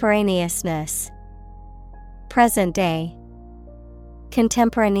 Contemporaneousness, present day,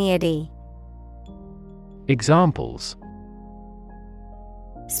 contemporaneity. Examples: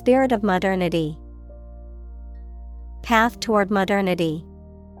 Spirit of modernity. Path toward modernity.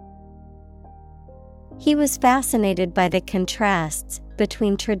 He was fascinated by the contrasts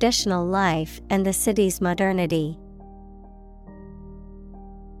between traditional life and the city's modernity.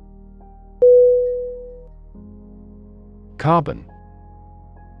 Carbon.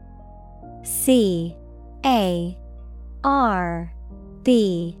 C-A-R-B-O-N.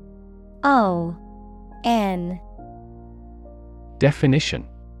 Definition: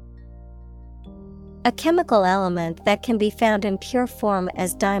 A chemical element that can be found in pure form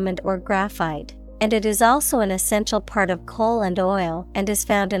as diamond or graphite, and it is also an essential part of coal and oil and is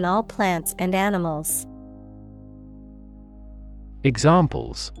found in all plants and animals.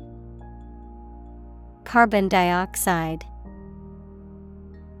 Examples: Carbon dioxide.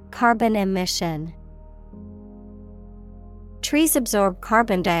 Carbon emission. Trees absorb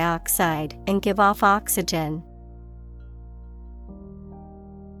carbon dioxide and give off oxygen.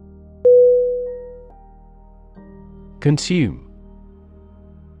 Consume.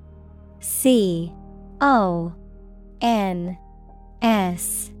 C-O-N-S-U-M-E.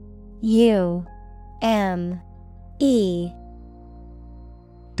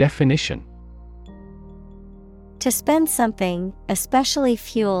 Definition: To spend something, especially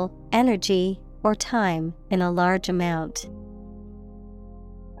fuel, energy, or time, in a large amount.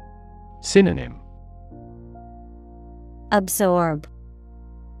 Synonym: Absorb,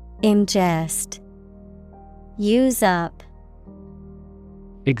 ingest, use up.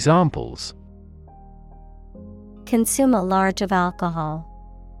 Examples: Consume a large of alcohol.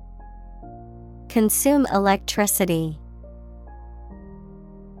 Consume electricity.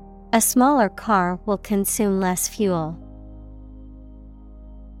 A smaller car will consume less fuel.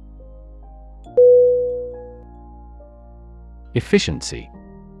 Efficiency.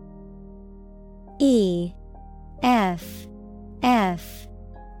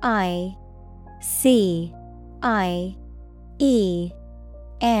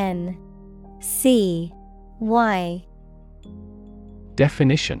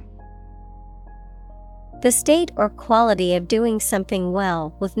 Definition: The state or quality of doing something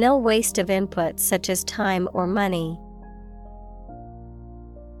well with no waste of inputs such as time or money.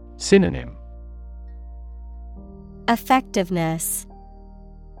 Synonym: Effectiveness,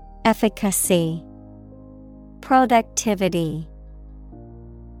 efficacy, productivity.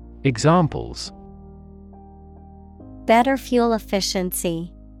 Examples: Better fuel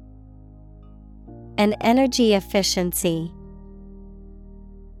efficiency. An energy efficiency.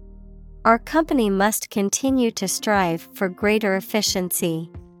 Our company must continue to strive for greater efficiency.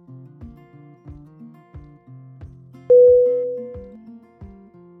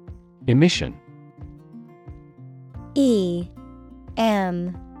 Emission.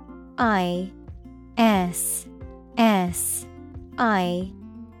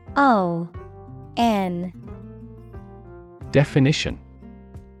 E-M-I-S-S-I-O-N. Definition: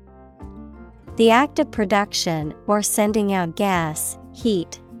 The act of production or sending out gas,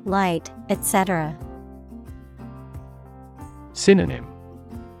 heat, light, etc. Synonym: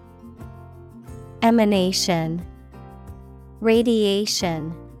 Emanation,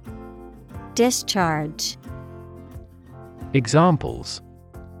 radiation, discharge. Examples: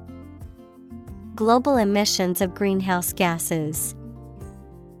 Global emissions of greenhouse gases.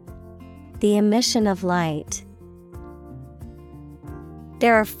 The emission of light.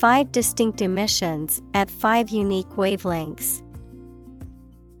 There are 5 distinct emissions at 5 unique wavelengths.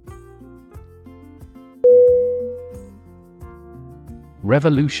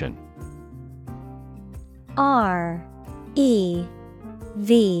 Revolution. REVOLUTION.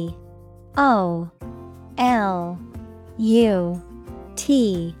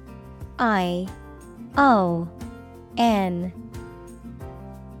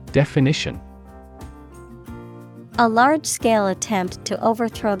 Definition. A large-scale attempt to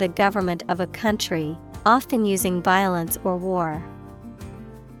overthrow the government of a country, often using violence or war.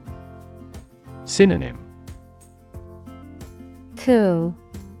 Synonym. Coup,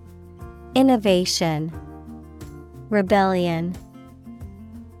 innovation, rebellion.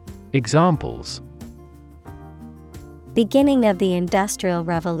 Examples. Beginning of the Industrial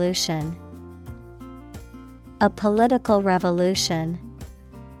Revolution. A political revolution.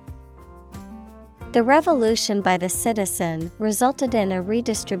 The revolution by the citizen resulted in a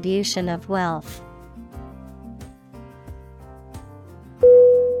redistribution of wealth.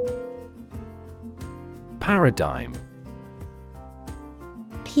 Paradigm.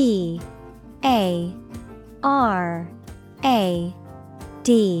 P-A-R-A-D-I-G-M.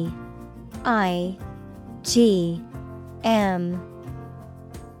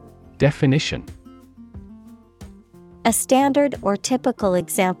 Definition. A standard or typical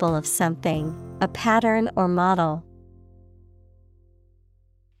example of something, a pattern or model.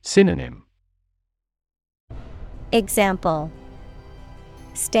 Synonym. Example: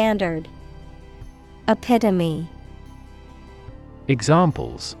 standard, epitome.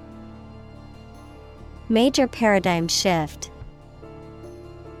 Examples. Major paradigm shift.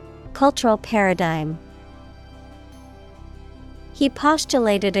 Cultural paradigm. He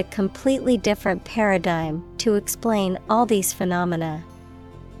postulated a completely different paradigm to explain all these phenomena.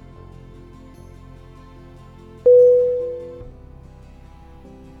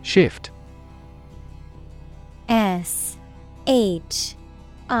 Shift. S-H-I-F-T.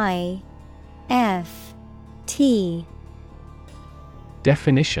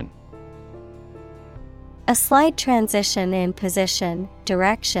 Definition. A slight transition in position,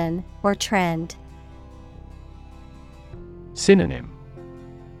 direction, or trend. Synonym.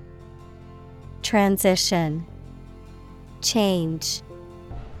 Transition, change,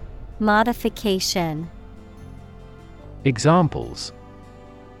 modification. Examples.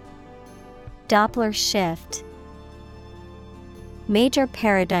 Doppler shift. Major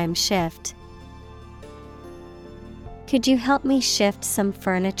paradigm shift. Could you help me shift some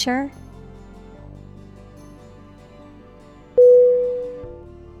furniture?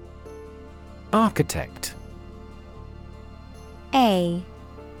 Architect. A-R-C-H-I-T-E-C-T.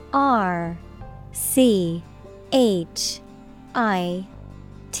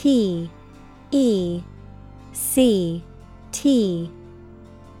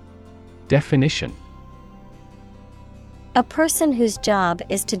 Definition. A person whose job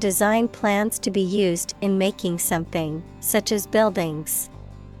is to design plans to be used in making something, such as buildings.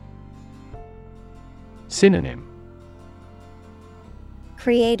 Synonym.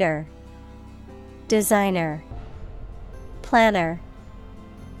 Creator, designer, planner.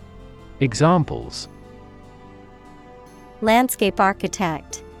 Examples. Landscape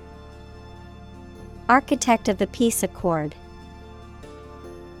architect. Architect of the Peace Accord.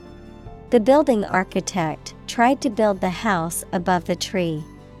 The building architect tried to build the house above the tree.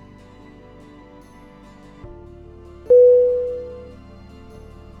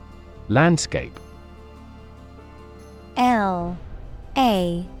 Landscape. L-A-N-D-S-C-A-P-E.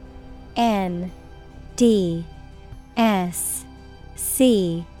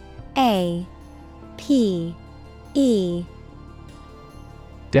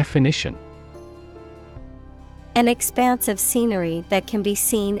 Definition. An expanse of scenery that can be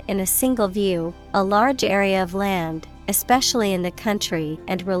seen in a single view, a large area of land, especially in the country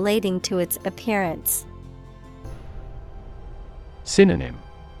and relating to its appearance. Synonym.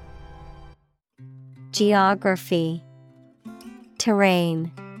 Geography,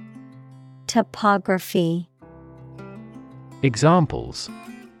 terrain, topography. Examples.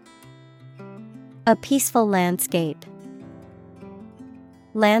 A peaceful landscape.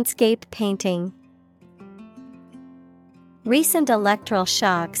 Landscape painting. Recent electoral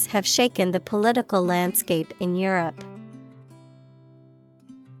shocks have shaken the political landscape in Europe.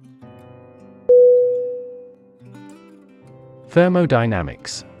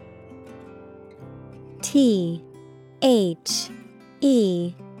 Thermodynamics. Thermodynamics.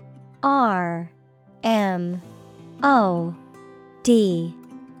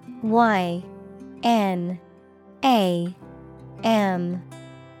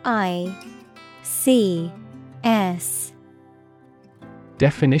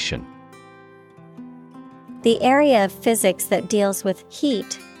 Definition. The area of physics that deals with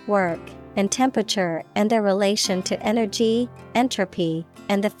heat, work, and temperature and their relation to energy, entropy,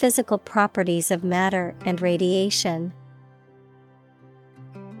 and the physical properties of matter and radiation.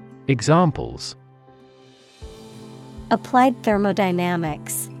 Examples: Applied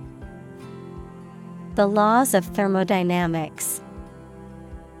thermodynamics. The laws of thermodynamics.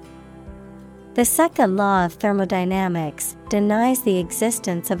 The second law of thermodynamics denies the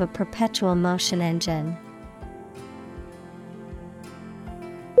existence of a perpetual motion engine.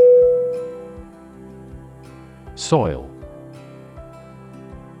 Soil.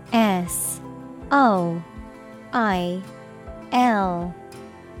 S-O-I-L.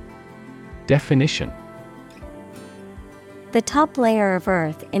 Definition: The top layer of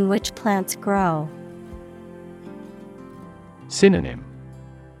earth in which plants grow. Synonym: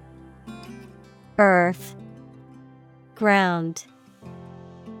 Earth, ground,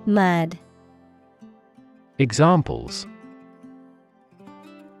 mud. Examples: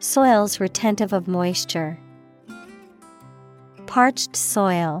 Soils retentive of moisture. Parched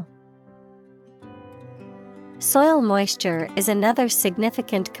soil. Soil moisture is another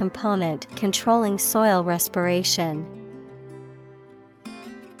significant component controlling soil respiration.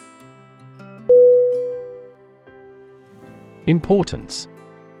 Importance.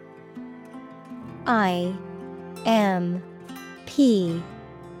 I-M-P-O-R-T-A-N-C-E.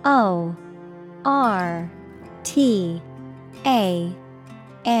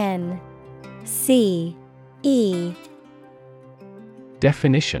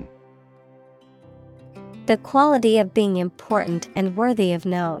 Definition: The quality of being important and worthy of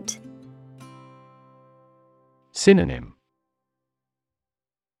note. Synonym: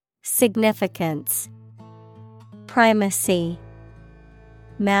 Significance, primacy,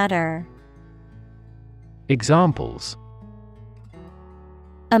 matter. Examples: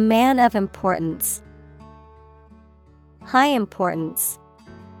 A man of importance. High importance.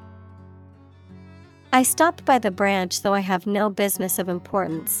 I stopped by the branch though I have no business of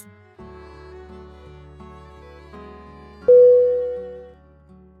importance.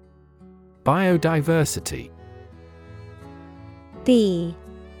 Biodiversity.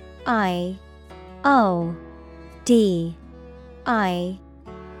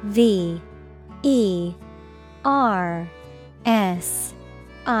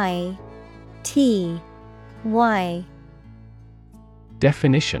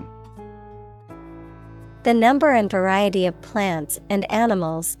 Definition: The number and variety of plants and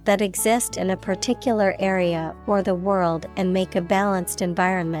animals that exist in a particular area or the world and make a balanced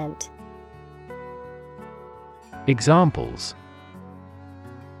environment. Examples: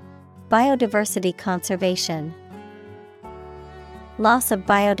 Biodiversity conservation. Loss of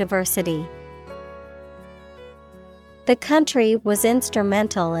biodiversity. The country was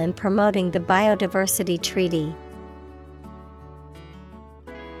instrumental in promoting the Biodiversity Treaty.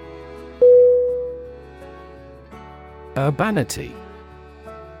 Urbanity.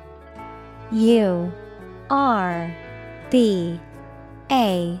 U-R-B-A-N-I-T-Y.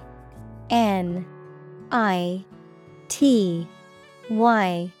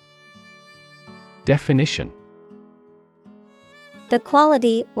 Definition: The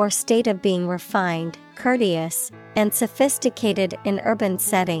quality or state of being refined, courteous, and sophisticated in urban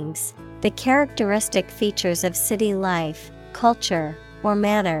settings, the characteristic features of city life, culture, or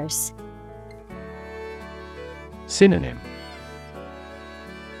manners. Synonym: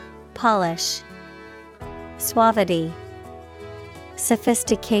 Polish, suavity,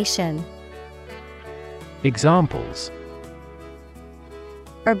 sophistication. Examples: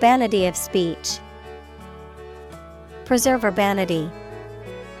 Urbanity of speech. Preserve urbanity.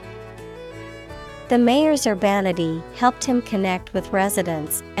 The mayor's urbanity helped him connect with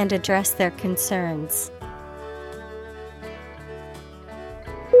residents and address their concerns.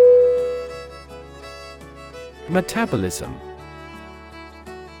 Metabolism.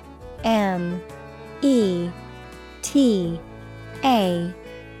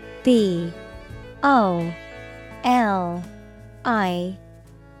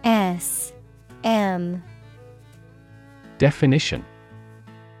 Definition: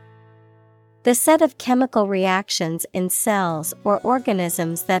 The set of chemical reactions in cells or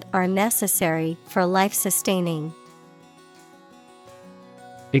organisms that are necessary for life sustaining.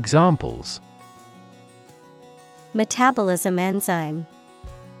 Examples: Metabolism enzyme.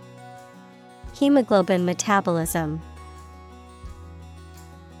 Hemoglobin metabolism.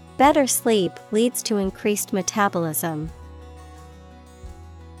 Better sleep leads to increased metabolism.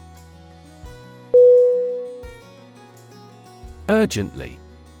 Urgently.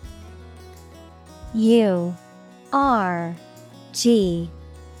 U-R-G-E-N-T-L-Y.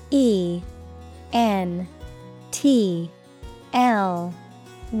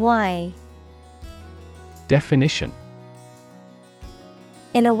 Definition: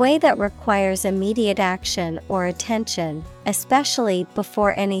 in a way that requires immediate action or attention, especially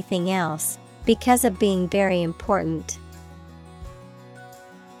before anything else, because of being very important.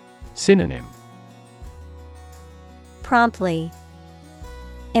 Synonym: Promptly,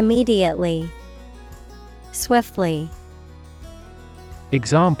 immediately, swiftly.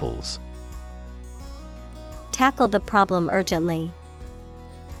 Examples: Tackle the problem urgently.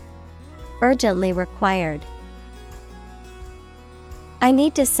 Urgently required. I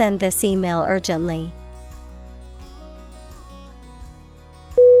need to send this email urgently.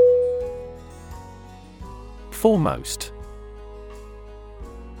 Foremost.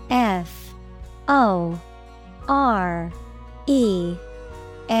 F-O-R-E-M-O-S-T.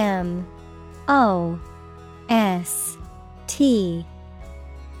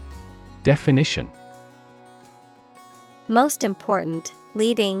 Definition: most important,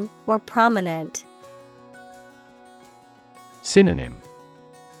 leading, or prominent. Synonym: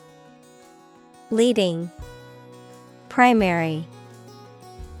 Leading, primary,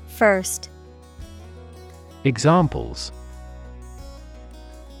 first. Examples: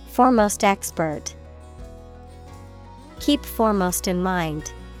 foremost expert. Keep foremost in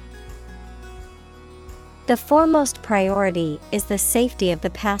mind. The foremost priority is the safety of the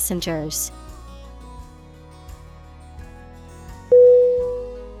passengers.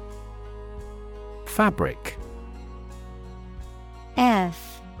 Fabric.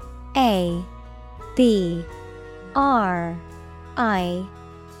 F-A-B-R-I-C.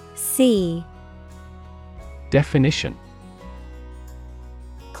 Definition: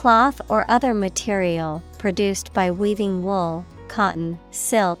 cloth or other material produced by weaving wool, cotton,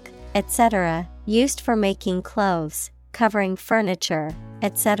 silk, etc., used for making clothes, covering furniture,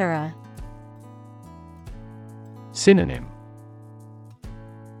 etc. Synonym: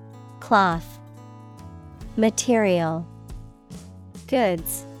 cloth, material,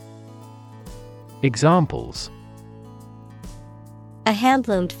 goods. Examples: a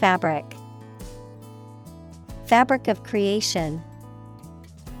hand-loomed fabric. Fabric of creation.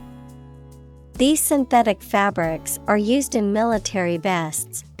 These synthetic fabrics are used in military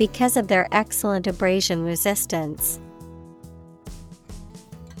vests because of their excellent abrasion resistance.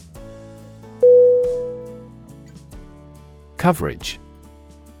 Coverage.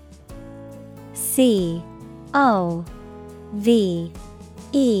 C-O-V-E-R-A-G-E.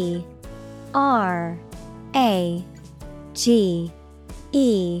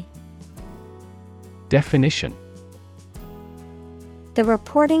 Definition: the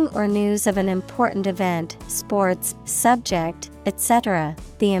reporting or news of an important event, sports, subject, etc.,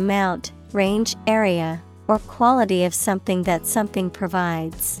 the amount, range, area, or quality of something that something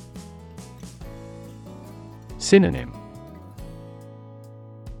provides. Synonym: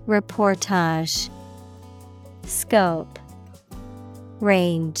 reportage, scope,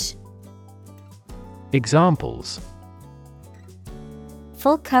 range. Examples: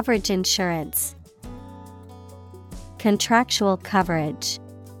 full coverage insurance. Contractual coverage.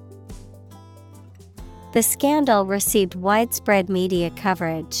 The scandal received widespread media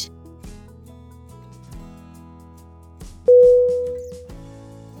coverage.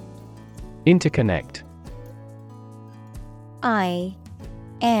 Interconnect.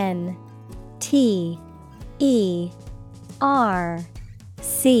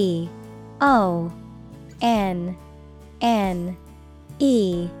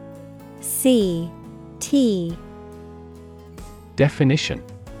 Definition: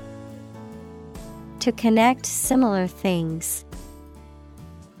 to connect similar things.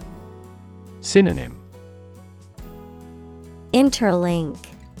 Synonym: interlink,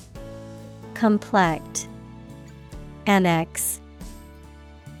 complete, annex.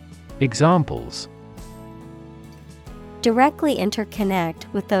 Examples: directly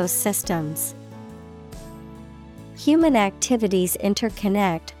interconnect with those systems. Human activities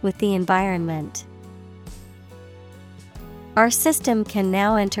interconnect with the environment. Our system can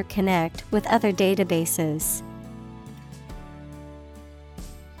now interconnect with other databases.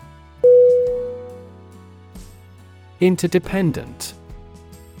 Interdependent.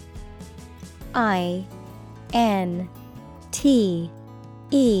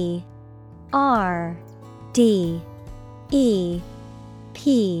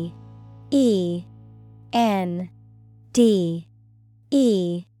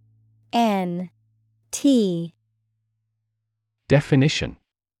 Definition: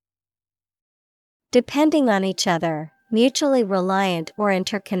 depending on each other, mutually reliant or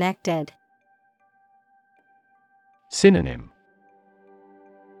interconnected. Synonym: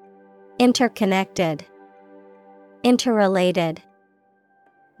 interconnected, interrelated,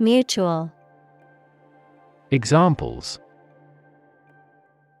 mutual. Examples: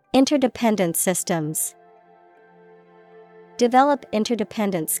 interdependent systems. Develop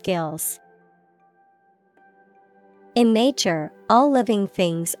interdependent skills. In nature, all living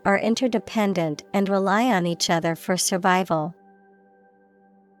things are interdependent and rely on each other for survival.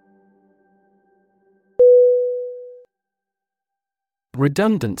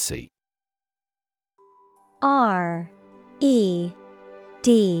 redundancy, REDUNdancy.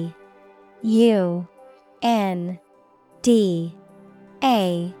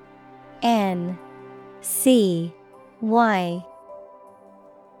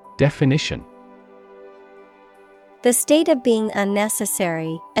 definition, The state of being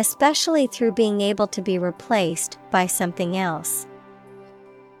unnecessary, especially through being able to be replaced by something else.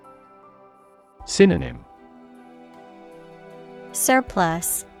 synonym,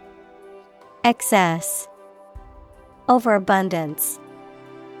 Surplus, excess, overabundance.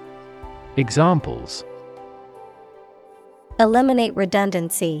 examples: Eliminate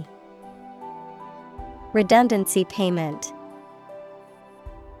redundancy. Redundancy payment.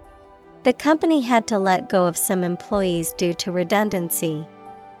 The company had to let go of some employees due to redundancy.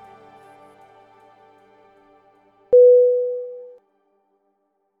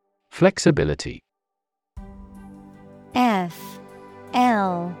 flexibility, Flexibility.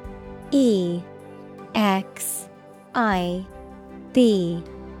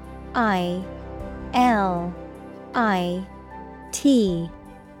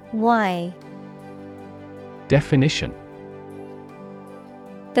 definition,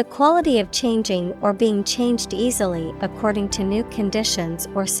 The quality of changing or being changed easily according to new conditions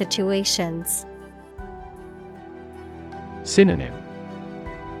or situations. synonym,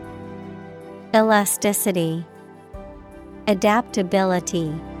 Elasticity,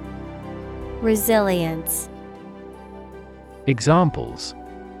 adaptability, resilience. examples: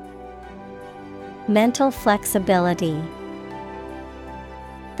 Mental flexibility.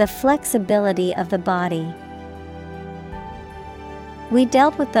 The flexibility of the body. We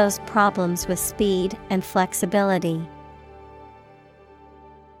dealt with those problems with speed and flexibility.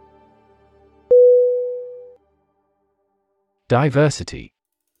 diversity,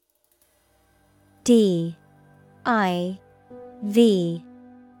 Diversity.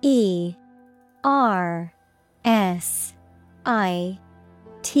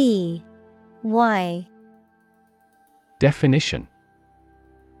 definition,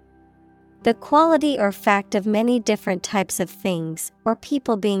 The quality or fact of many different types of things or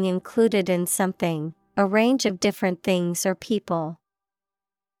people being included in something, a range of different things or people.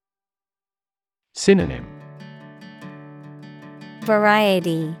 synonym,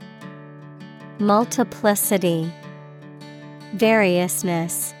 Variety, multiplicity,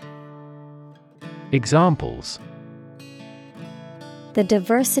 variousness. examples: The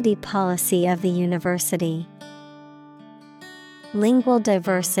diversity policy of the university. Lingual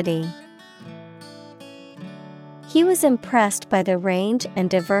diversity. He was impressed by the range and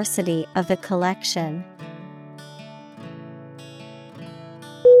diversity of the collection.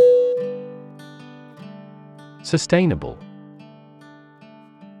 sustainable,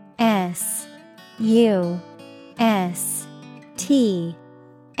 Sustainable.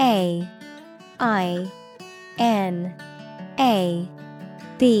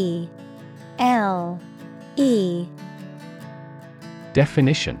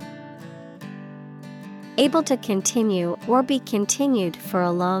 definition, Able to continue or be continued for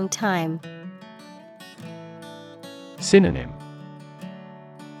a long time. synonym,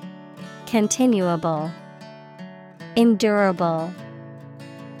 Continuable, endurable,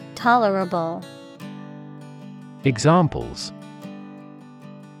 tolerable. examples: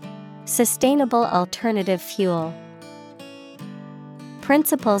 Sustainable alternative fuel.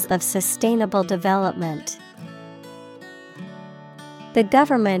 Principles of sustainable development. The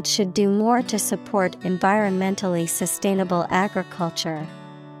government should do more to support environmentally sustainable agriculture.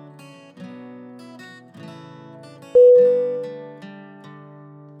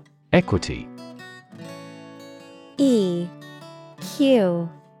 equity, EQUITY.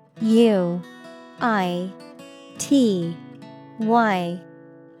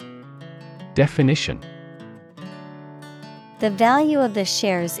 definition, The value of the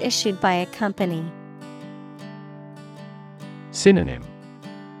shares issued by a company. synonym,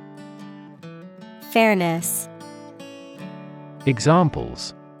 Fairness.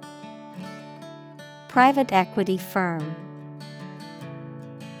 examples: Private equity firm.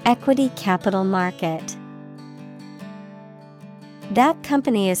 Equity capital market. That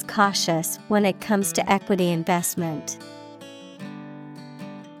company is cautious when it comes to equity investment.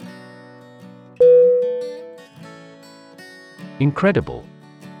 incredible,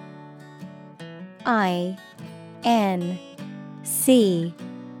 I N C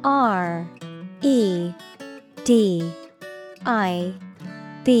R E D I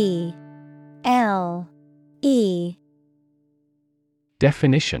B L E.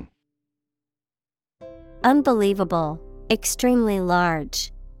 Definition: Unbelievable, extremely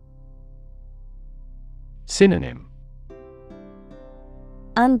large. Synonym: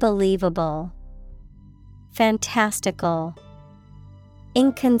 Unbelievable, fantastical,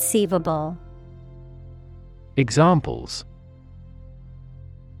 inconceivable. Examples: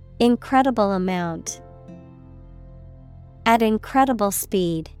 Incredible amount. At incredible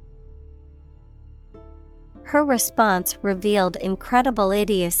speed. Her response revealed incredible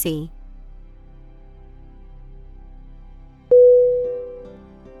idiocy.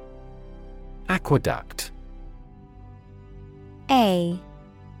 Aqueduct. A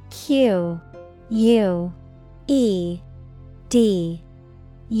Q U E D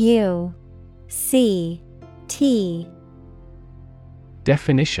U C T.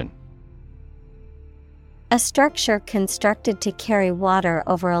 Definition: A structure constructed to carry water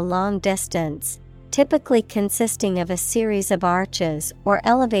over a long distance, typically consisting of a series of arches or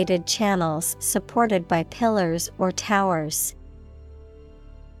elevated channels supported by pillars or towers.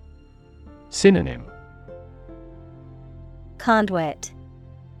 Synonym: Conduit,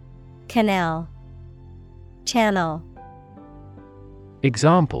 canal, channel.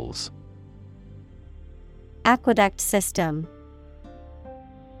 Examples: Aqueduct system.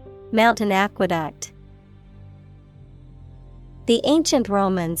 Mountain aqueduct. The ancient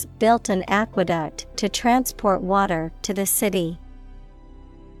Romans built an aqueduct to transport water to the city.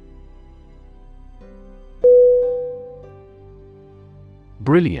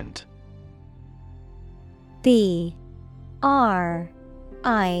 Brilliant. B R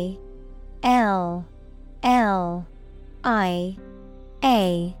I L L I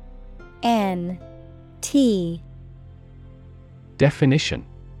A N T. Definition: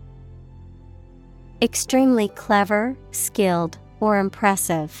 Extremely clever, skilled, or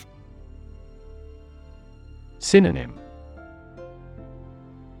impressive. Synonym: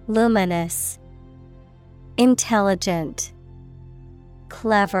 Luminous, intelligent,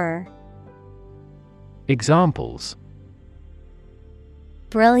 clever. Examples: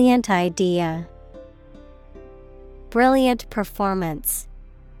 Brilliant idea. Brilliant performance.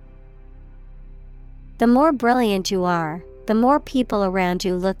 The more brilliant you are, the more people around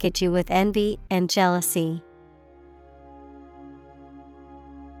you look at you with envy and jealousy.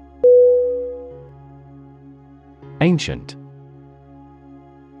 Ancient.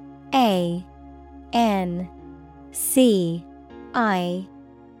 A N C I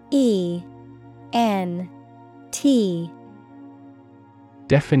E N T.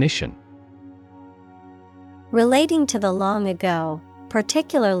 Definition: Relating to the long ago,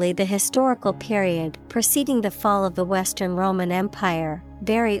 particularly the historical period preceding the fall of the Western Roman Empire,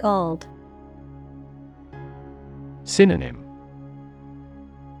 very old. Synonym: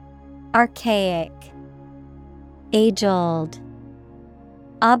 Archaic, age-old,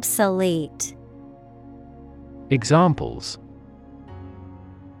 obsolete. Examples: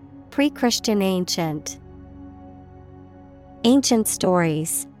 Pre-Christian ancient. Ancient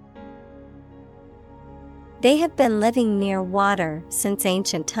stories. They have been living near water since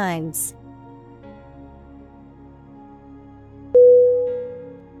ancient times.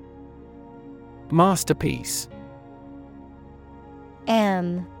 Masterpiece.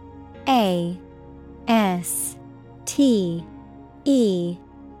 M A S T E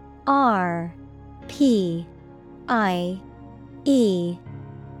R P I E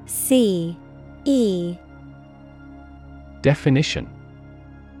C E. Definition: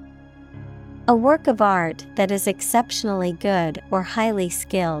 A work of art that is exceptionally good or highly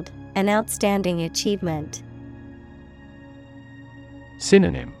skilled, an outstanding achievement.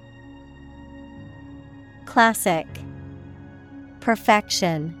 Synonym: Classic,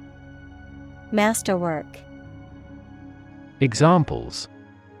 perfection, masterwork. Examples: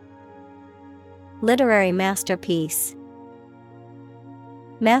 Literary masterpiece.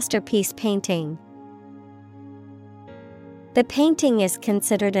 Masterpiece painting. The painting is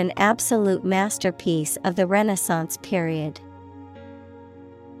considered an absolute masterpiece of the Renaissance period.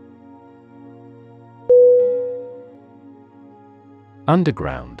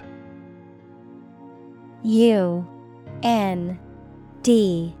 Underground. U N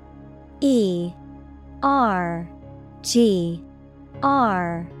D E R G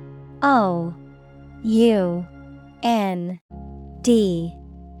R O U N D.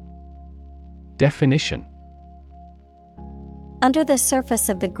 Definition: Under the surface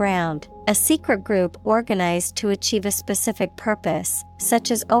of the ground, A secret group organized to achieve a specific purpose,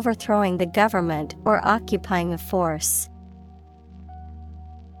 such as overthrowing the government or occupying a force.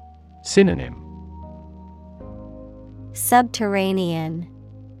 Synonym: Subterranean,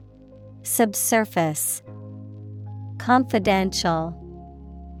 subsurface, confidential.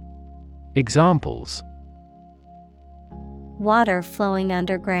 Examples: Water flowing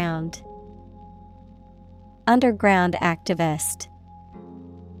underground. Underground activist.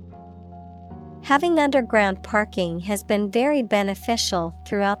 Having underground parking has been very beneficial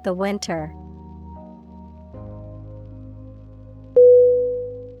throughout the winter.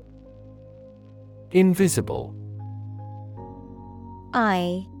 Invisible.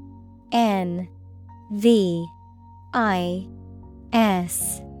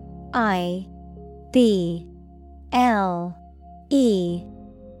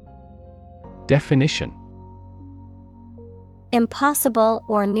 Definition: Impossible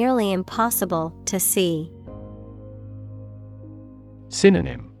or nearly impossible to see.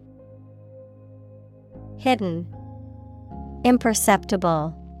 Synonym: Hidden,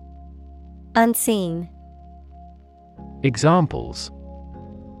 imperceptible, unseen. Examples: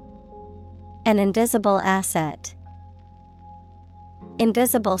 An invisible asset.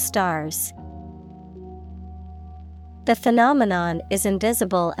 Invisible stars. The phenomenon is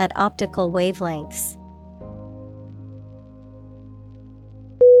invisible at optical wavelengths.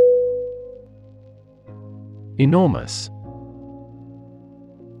 Enormous.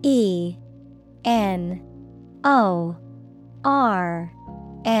 E-N-O-R-M-O-U-S.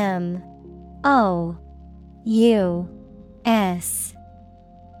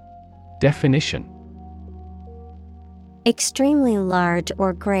 Definition: Extremely large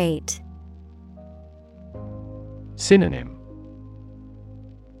or great. Synonym: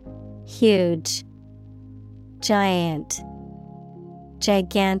 Huge, giant,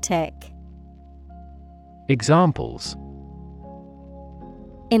 gigantic. Examples: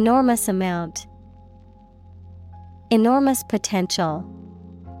 Enormous amount. Enormous potential.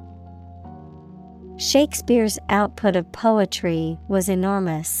 Shakespeare's output of poetry was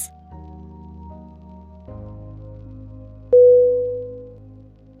enormous.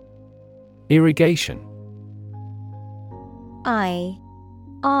 Irrigation.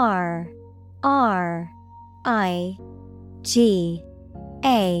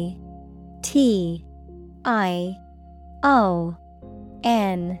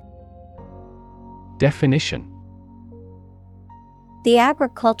 Definition: The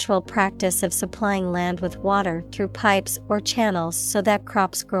agricultural practice of supplying land with water through pipes or channels so that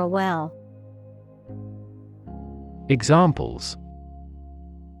crops grow well. Examples: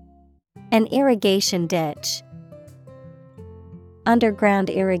 An irrigation ditch.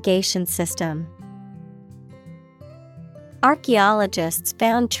 Underground irrigation system. Archaeologists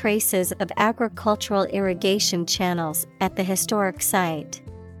found traces of agricultural irrigation channels at the historic site.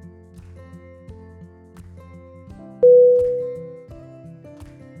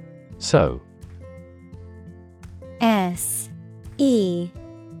 So. S-E-W.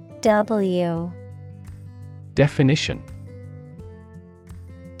 Definition: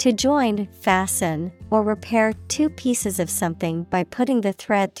 To join, fasten, or repair two pieces of something by putting the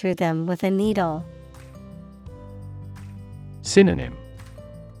thread through them with a needle. Synonym: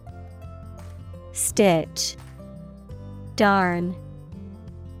 Stitch, darn,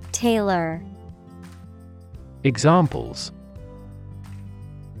 tailor. Examples: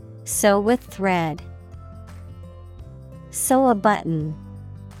 Sew with thread. Sew a button.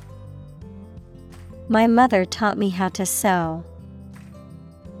 My mother taught me how to sew.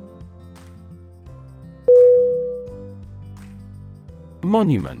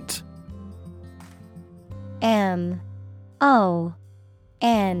 Monument. M-O-N-U-M-E-N-T.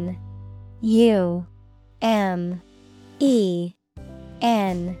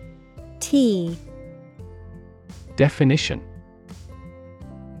 Definition: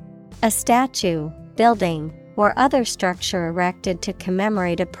 A statue, building, or other structure erected to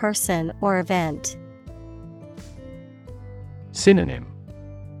commemorate a person or event. Synonym: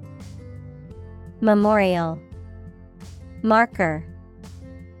 Memorial, marker,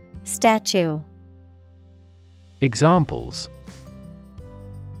 statue. Examples: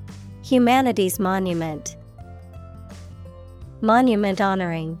 Humanities monument. Monument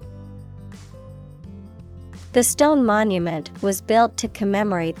honoring. The stone monument was built to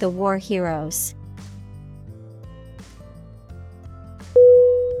commemorate the war heroes.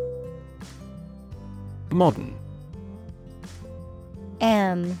 Modern.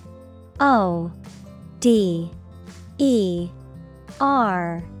 M-O-D-E-R-N.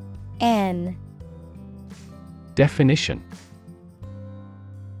 Definition: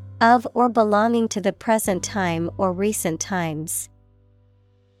 Of or belonging to the present time or recent times.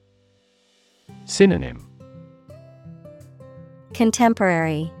 Synonym: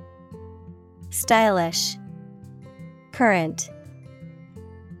 Contemporary, stylish, current.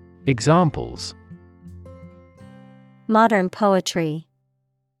 Examples: Modern poetry.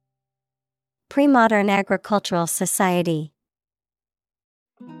 Pre-modern agricultural society.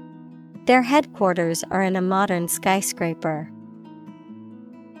 Their headquarters are in a modern skyscraper.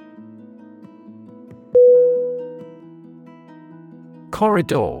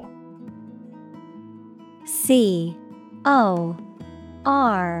 Corridor. C-O-R-R-I-D-O-R.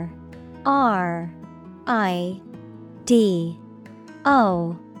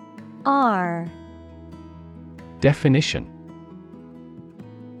 Definition: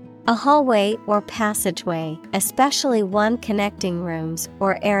 A hallway or passageway, especially one connecting rooms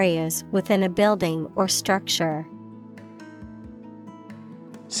or areas within a building or structure.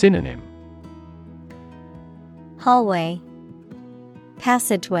 Synonym: Hallway,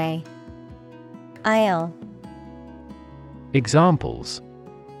 passageway, aisle. Examples: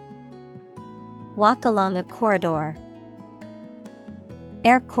 Walk along a corridor.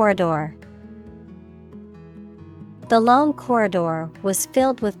 Air corridor. The long corridor was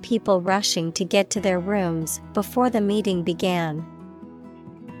filled with people rushing to get to their rooms before the meeting began.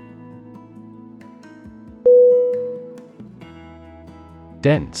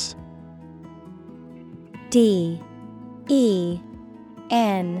 Dense. D-E-N-S-E.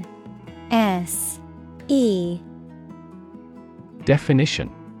 Definition: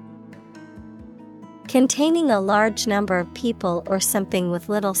 Containing a large number of people or something with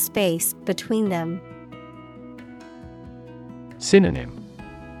little space between them. Synonym: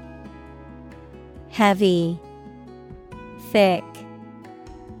 Heavy, thick,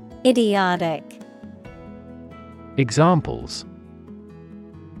 idiotic. Examples: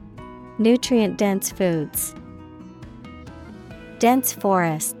 Nutrient-dense foods. Dense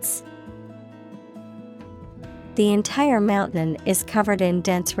forests. The entire mountain is covered in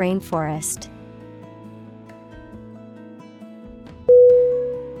dense rainforest.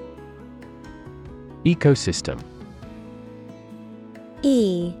 Ecosystem.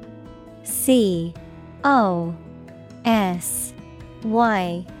 E-C-O-S-Y-S-T-E-M.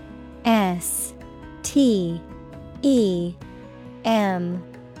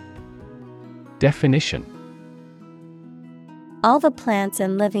 Definition: All the plants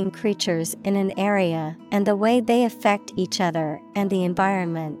and living creatures in an area and the way they affect each other and the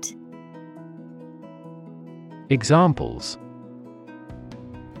environment. Examples: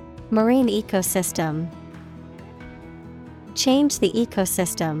 Marine ecosystem. Change the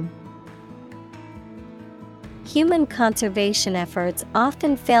ecosystem. Human conservation efforts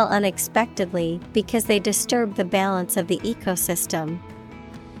often fail unexpectedly because they disturb the balance of the ecosystem.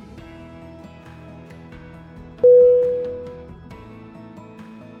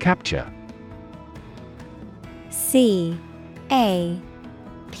 Capture. C-A-P-T-U-R-E.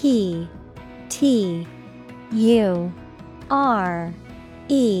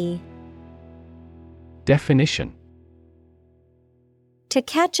 Definition: To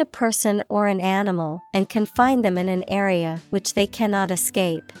catch a person or an animal and confine them in an area which they cannot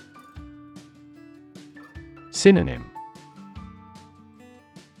escape. Synonym: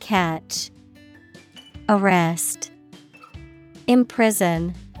 Catch, arrest,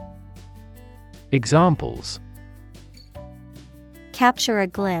 imprison. Examples: Capture a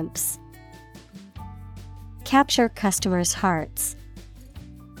glimpse. Capture customers' hearts.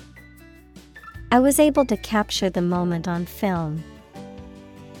 I was able to capture the moment on film.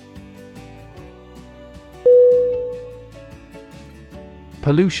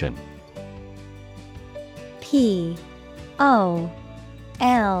 Pollution. P-O-L-L-U-T-I-O-N.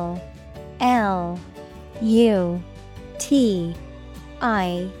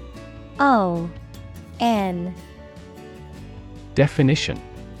 Definition: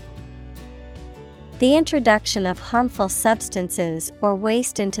 The introduction of harmful substances or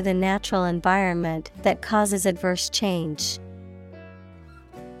waste into the natural environment that causes adverse change.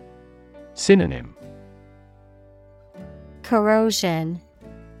 Synonym: Corrosion,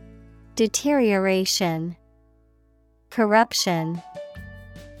 deterioration, corruption.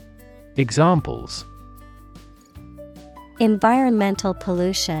 Examples: Environmental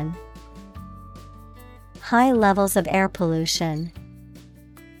pollution. High levels of air pollution.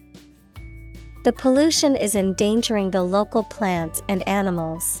 The pollution is endangering the local plants and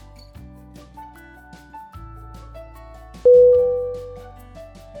animals.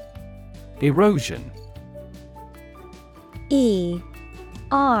 Erosion. E-R-O-S-I-O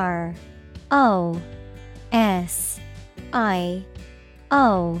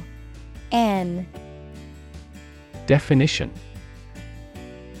Definition: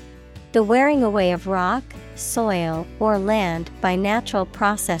 the wearing away of rock, soil, or land by natural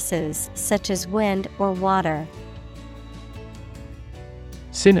processes such as wind or water.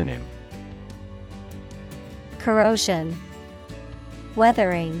 Synonym: Corrosion,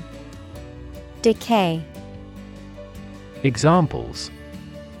 weathering, decay. Examples: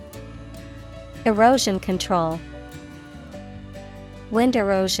 erosion control, wind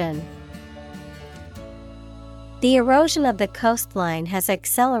erosion. The erosion of the coastline has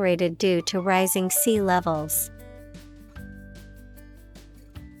accelerated due to rising sea levels.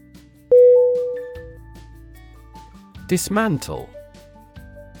 Dismantle.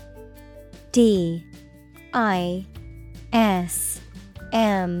 D-I-S-M-A-N-T-L-E.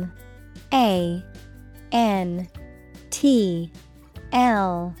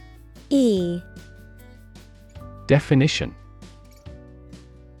 Definition: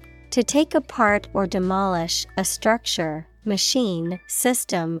 to take apart or demolish a structure, machine,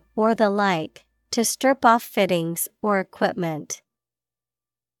 system, or the like, to strip off fittings or equipment.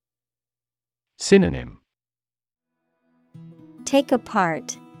 Synonym: take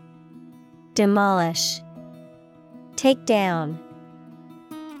apart, demolish, take down.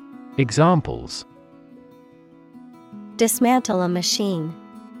 Examples: dismantle a machine,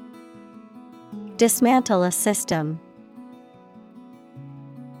 dismantle a system.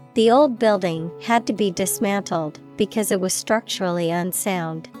 The old building had to be dismantled because it was structurally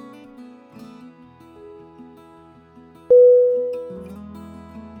unsound.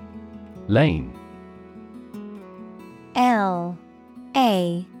 Lane. L-A-N-E.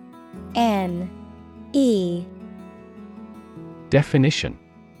 Definition: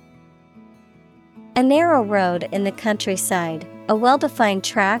 a narrow road in the countryside, a well-defined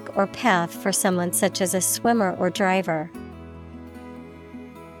track or path for someone such as a swimmer or driver.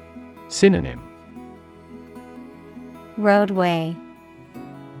 Synonym: roadway,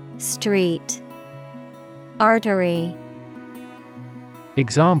 street, artery.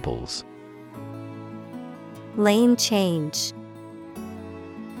 Examples: lane change,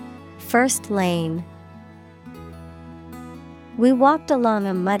 first lane. We walked along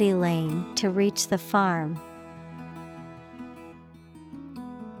a muddy lane to reach the farm.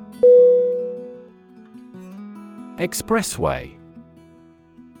 Expressway.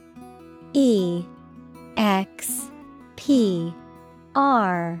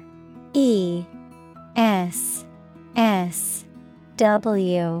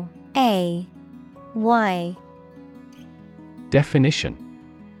 Definition: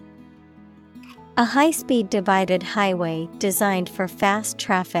 a high-speed divided highway designed for fast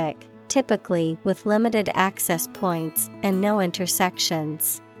traffic, typically with limited access points and no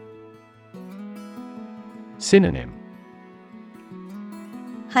intersections. Synonym: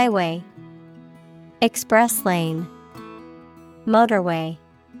 highway, express lane, motorway.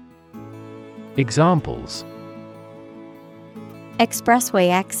 Examples: expressway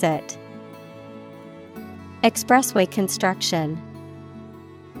exit, expressway construction.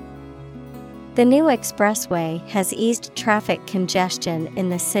 The new expressway has eased traffic congestion in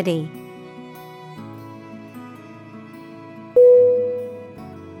the city.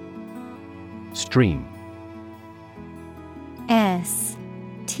 Stream.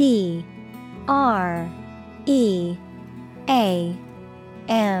 S-T-R-E-A-M.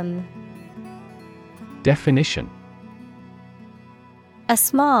 Definition: a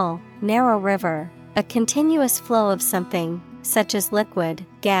small, narrow river, a continuous flow of something, such as liquid,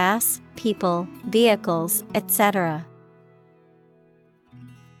 gas, people, vehicles, etc.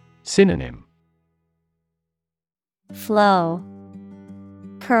 Synonym: flow,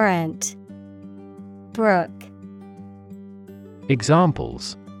 current, brook.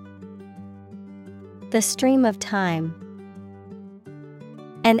 Examples: the stream of time,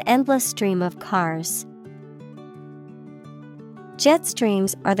 an endless stream of cars. Jet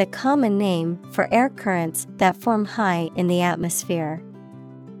streams are the common name for air currents that form high in the atmosphere.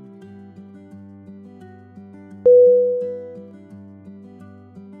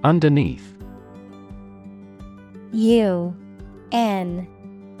 Underneath. U-N-D-E-R-N-E-A-T.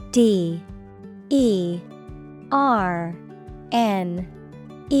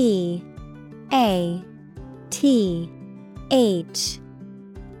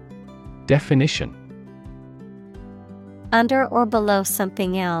 Definition: under or below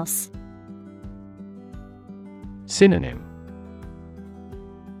something else. Synonym: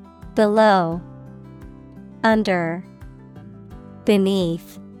 below, under,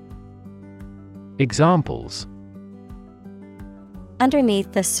 beneath. Examples: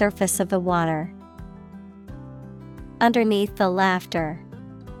 underneath the surface of the water, underneath the laughter.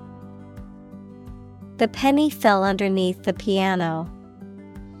 The penny fell underneath the piano.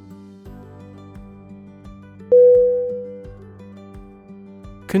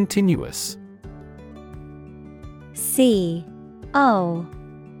 Continuous.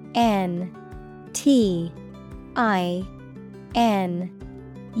 Continuous.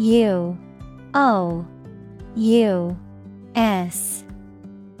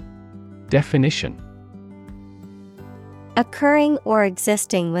 Definition. Occurring or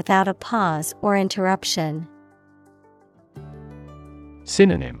existing without a pause or interruption.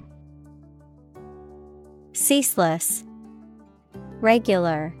 Synonym. Ceaseless,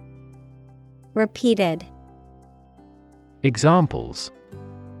 regular, repeated. Examples.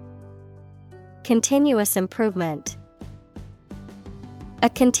 Continuous improvement. A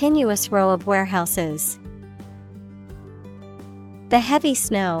continuous row of warehouses. The heavy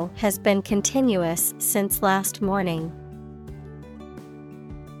snow has been continuous since last morning.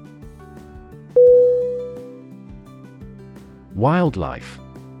 Wildlife.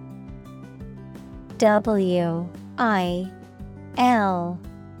 WILDLIFE.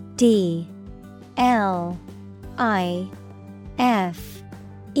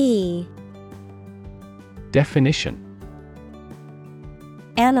 Definition.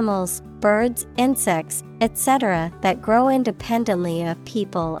 Animals, birds, insects, etc. that grow independently of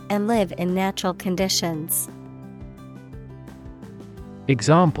people and live in natural conditions.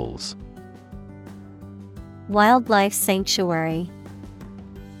 Examples. Wildlife sanctuary.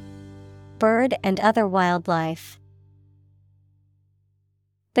 Bird and other wildlife.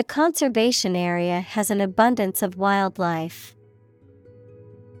 The conservation area has an abundance of wildlife.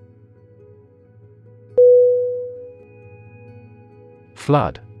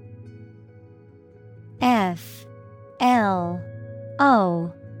 Flood. FLOOD.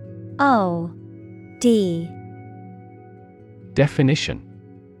 Definition.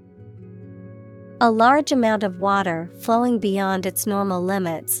 A large amount of water flowing beyond its normal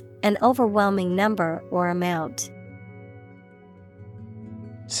limits, an overwhelming number or amount.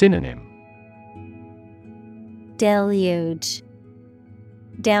 Synonym. Deluge,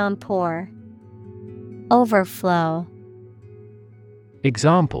 downpour, overflow.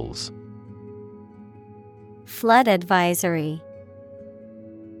 Examples. Flood advisory.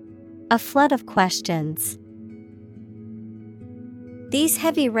 A flood of questions. These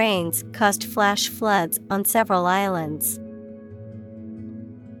heavy rains caused flash floods on several islands.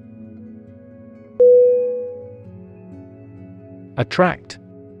 Attract.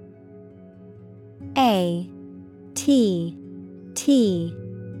 ATTRACT.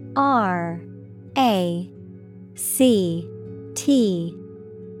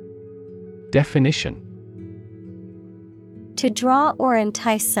 Definition. To draw or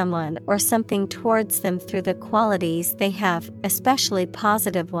entice someone or something towards them through the qualities they have, especially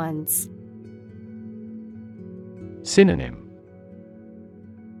positive ones. Synonym.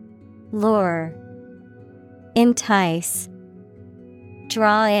 Lure, entice,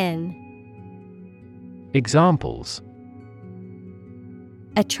 draw in. Examples.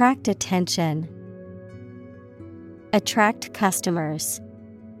 Attract attention. Attract customers.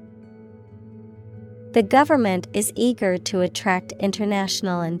 The government is eager to attract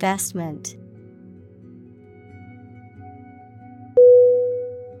international investment.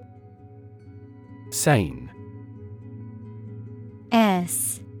 Sane.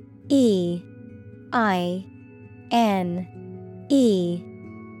 SEINE.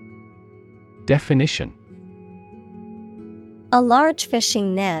 Definition. A large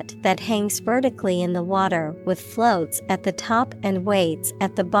fishing net that hangs vertically in the water with floats at the top and weights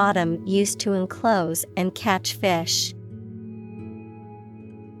at the bottom used to enclose and catch fish.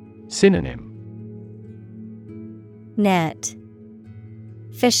 Synonym. Net,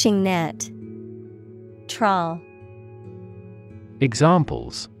 fishing net, trawl.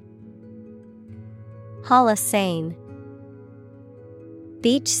 Examples. Haul a seine.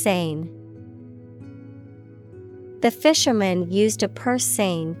 Beach seine. The fisherman used a purse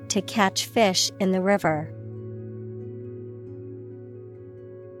seine to catch fish in the river.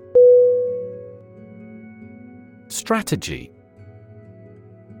 Strategy.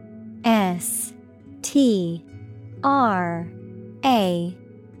 STRATEGY.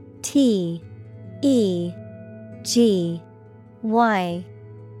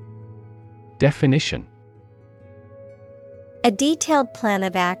 Definition. A detailed plan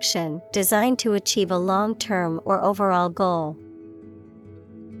of action designed to achieve a long-term or overall goal.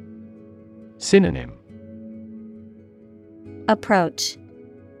 Synonym. Approach,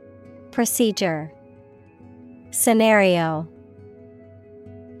 procedure, scenario.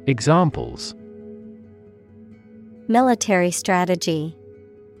 Examples. Military strategy.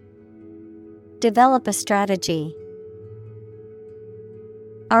 Develop a strategy.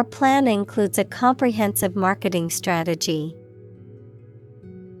 Our plan includes a comprehensive marketing strategy.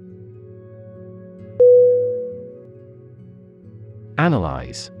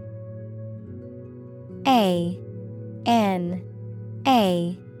 Analyze. A-N-A-L-Y-Z-E.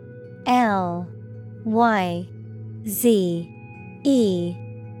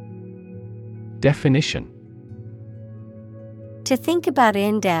 Definition. To think about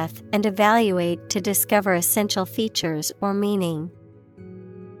in depth and evaluate to discover essential features or meaning.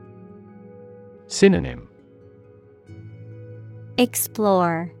 Synonym.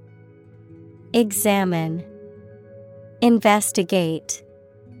 Explore, examine, investigate.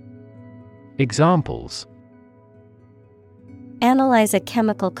 Examples. Analyze a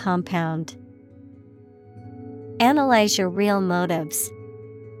chemical compound. Analyze your real motives.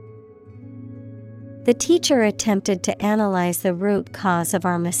 The teacher attempted to analyze the root cause of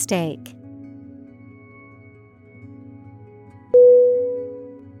our mistake.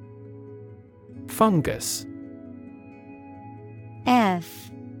 Fungus.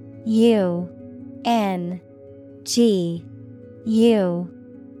 F-U-N-G-U-S.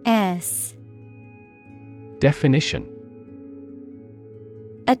 Definition.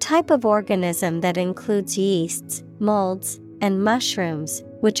 A type of organism that includes yeasts, molds, and mushrooms,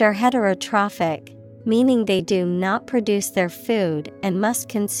 which are heterotrophic, meaning they do not produce their food and must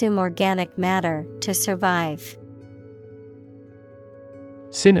consume organic matter to survive.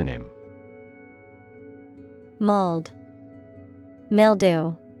 Synonym. Mold,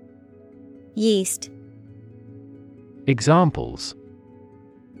 mildew, yeast. Examples.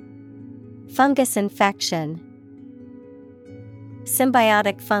 Fungus infection.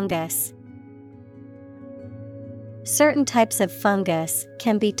 Symbiotic fungus. Certain types of fungus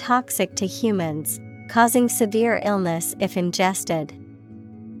can be toxic to humans, causing severe illness if ingested.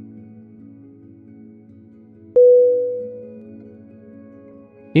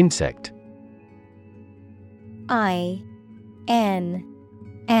 Insect. I-N-S-E-C-T.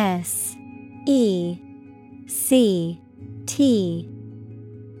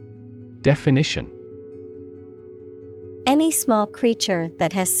 Definition. Any small creature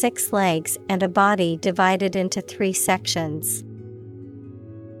that has 6 legs and a body divided into 3 sections.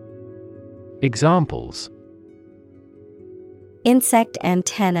 Examples. Insect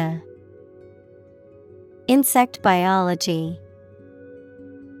antenna. Insect biology.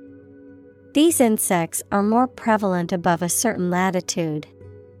 These insects are more prevalent above a certain latitude.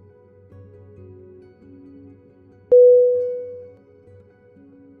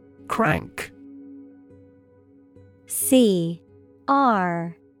 Crank.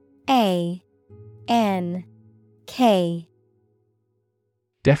 C-R-A-N-K.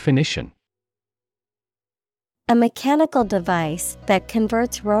 Definition. A mechanical device that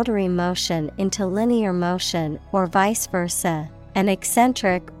converts rotary motion into linear motion or vice versa, an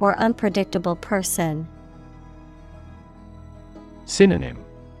eccentric or unpredictable person. Synonym.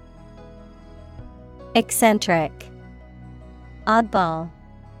 Eccentric, oddball,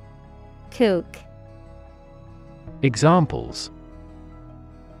 kook. Examples.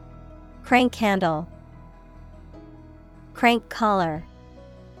 Crank handle, crank collar.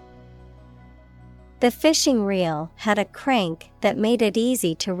 The fishing reel had a crank that made it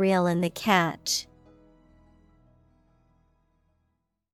easy to reel in the catch.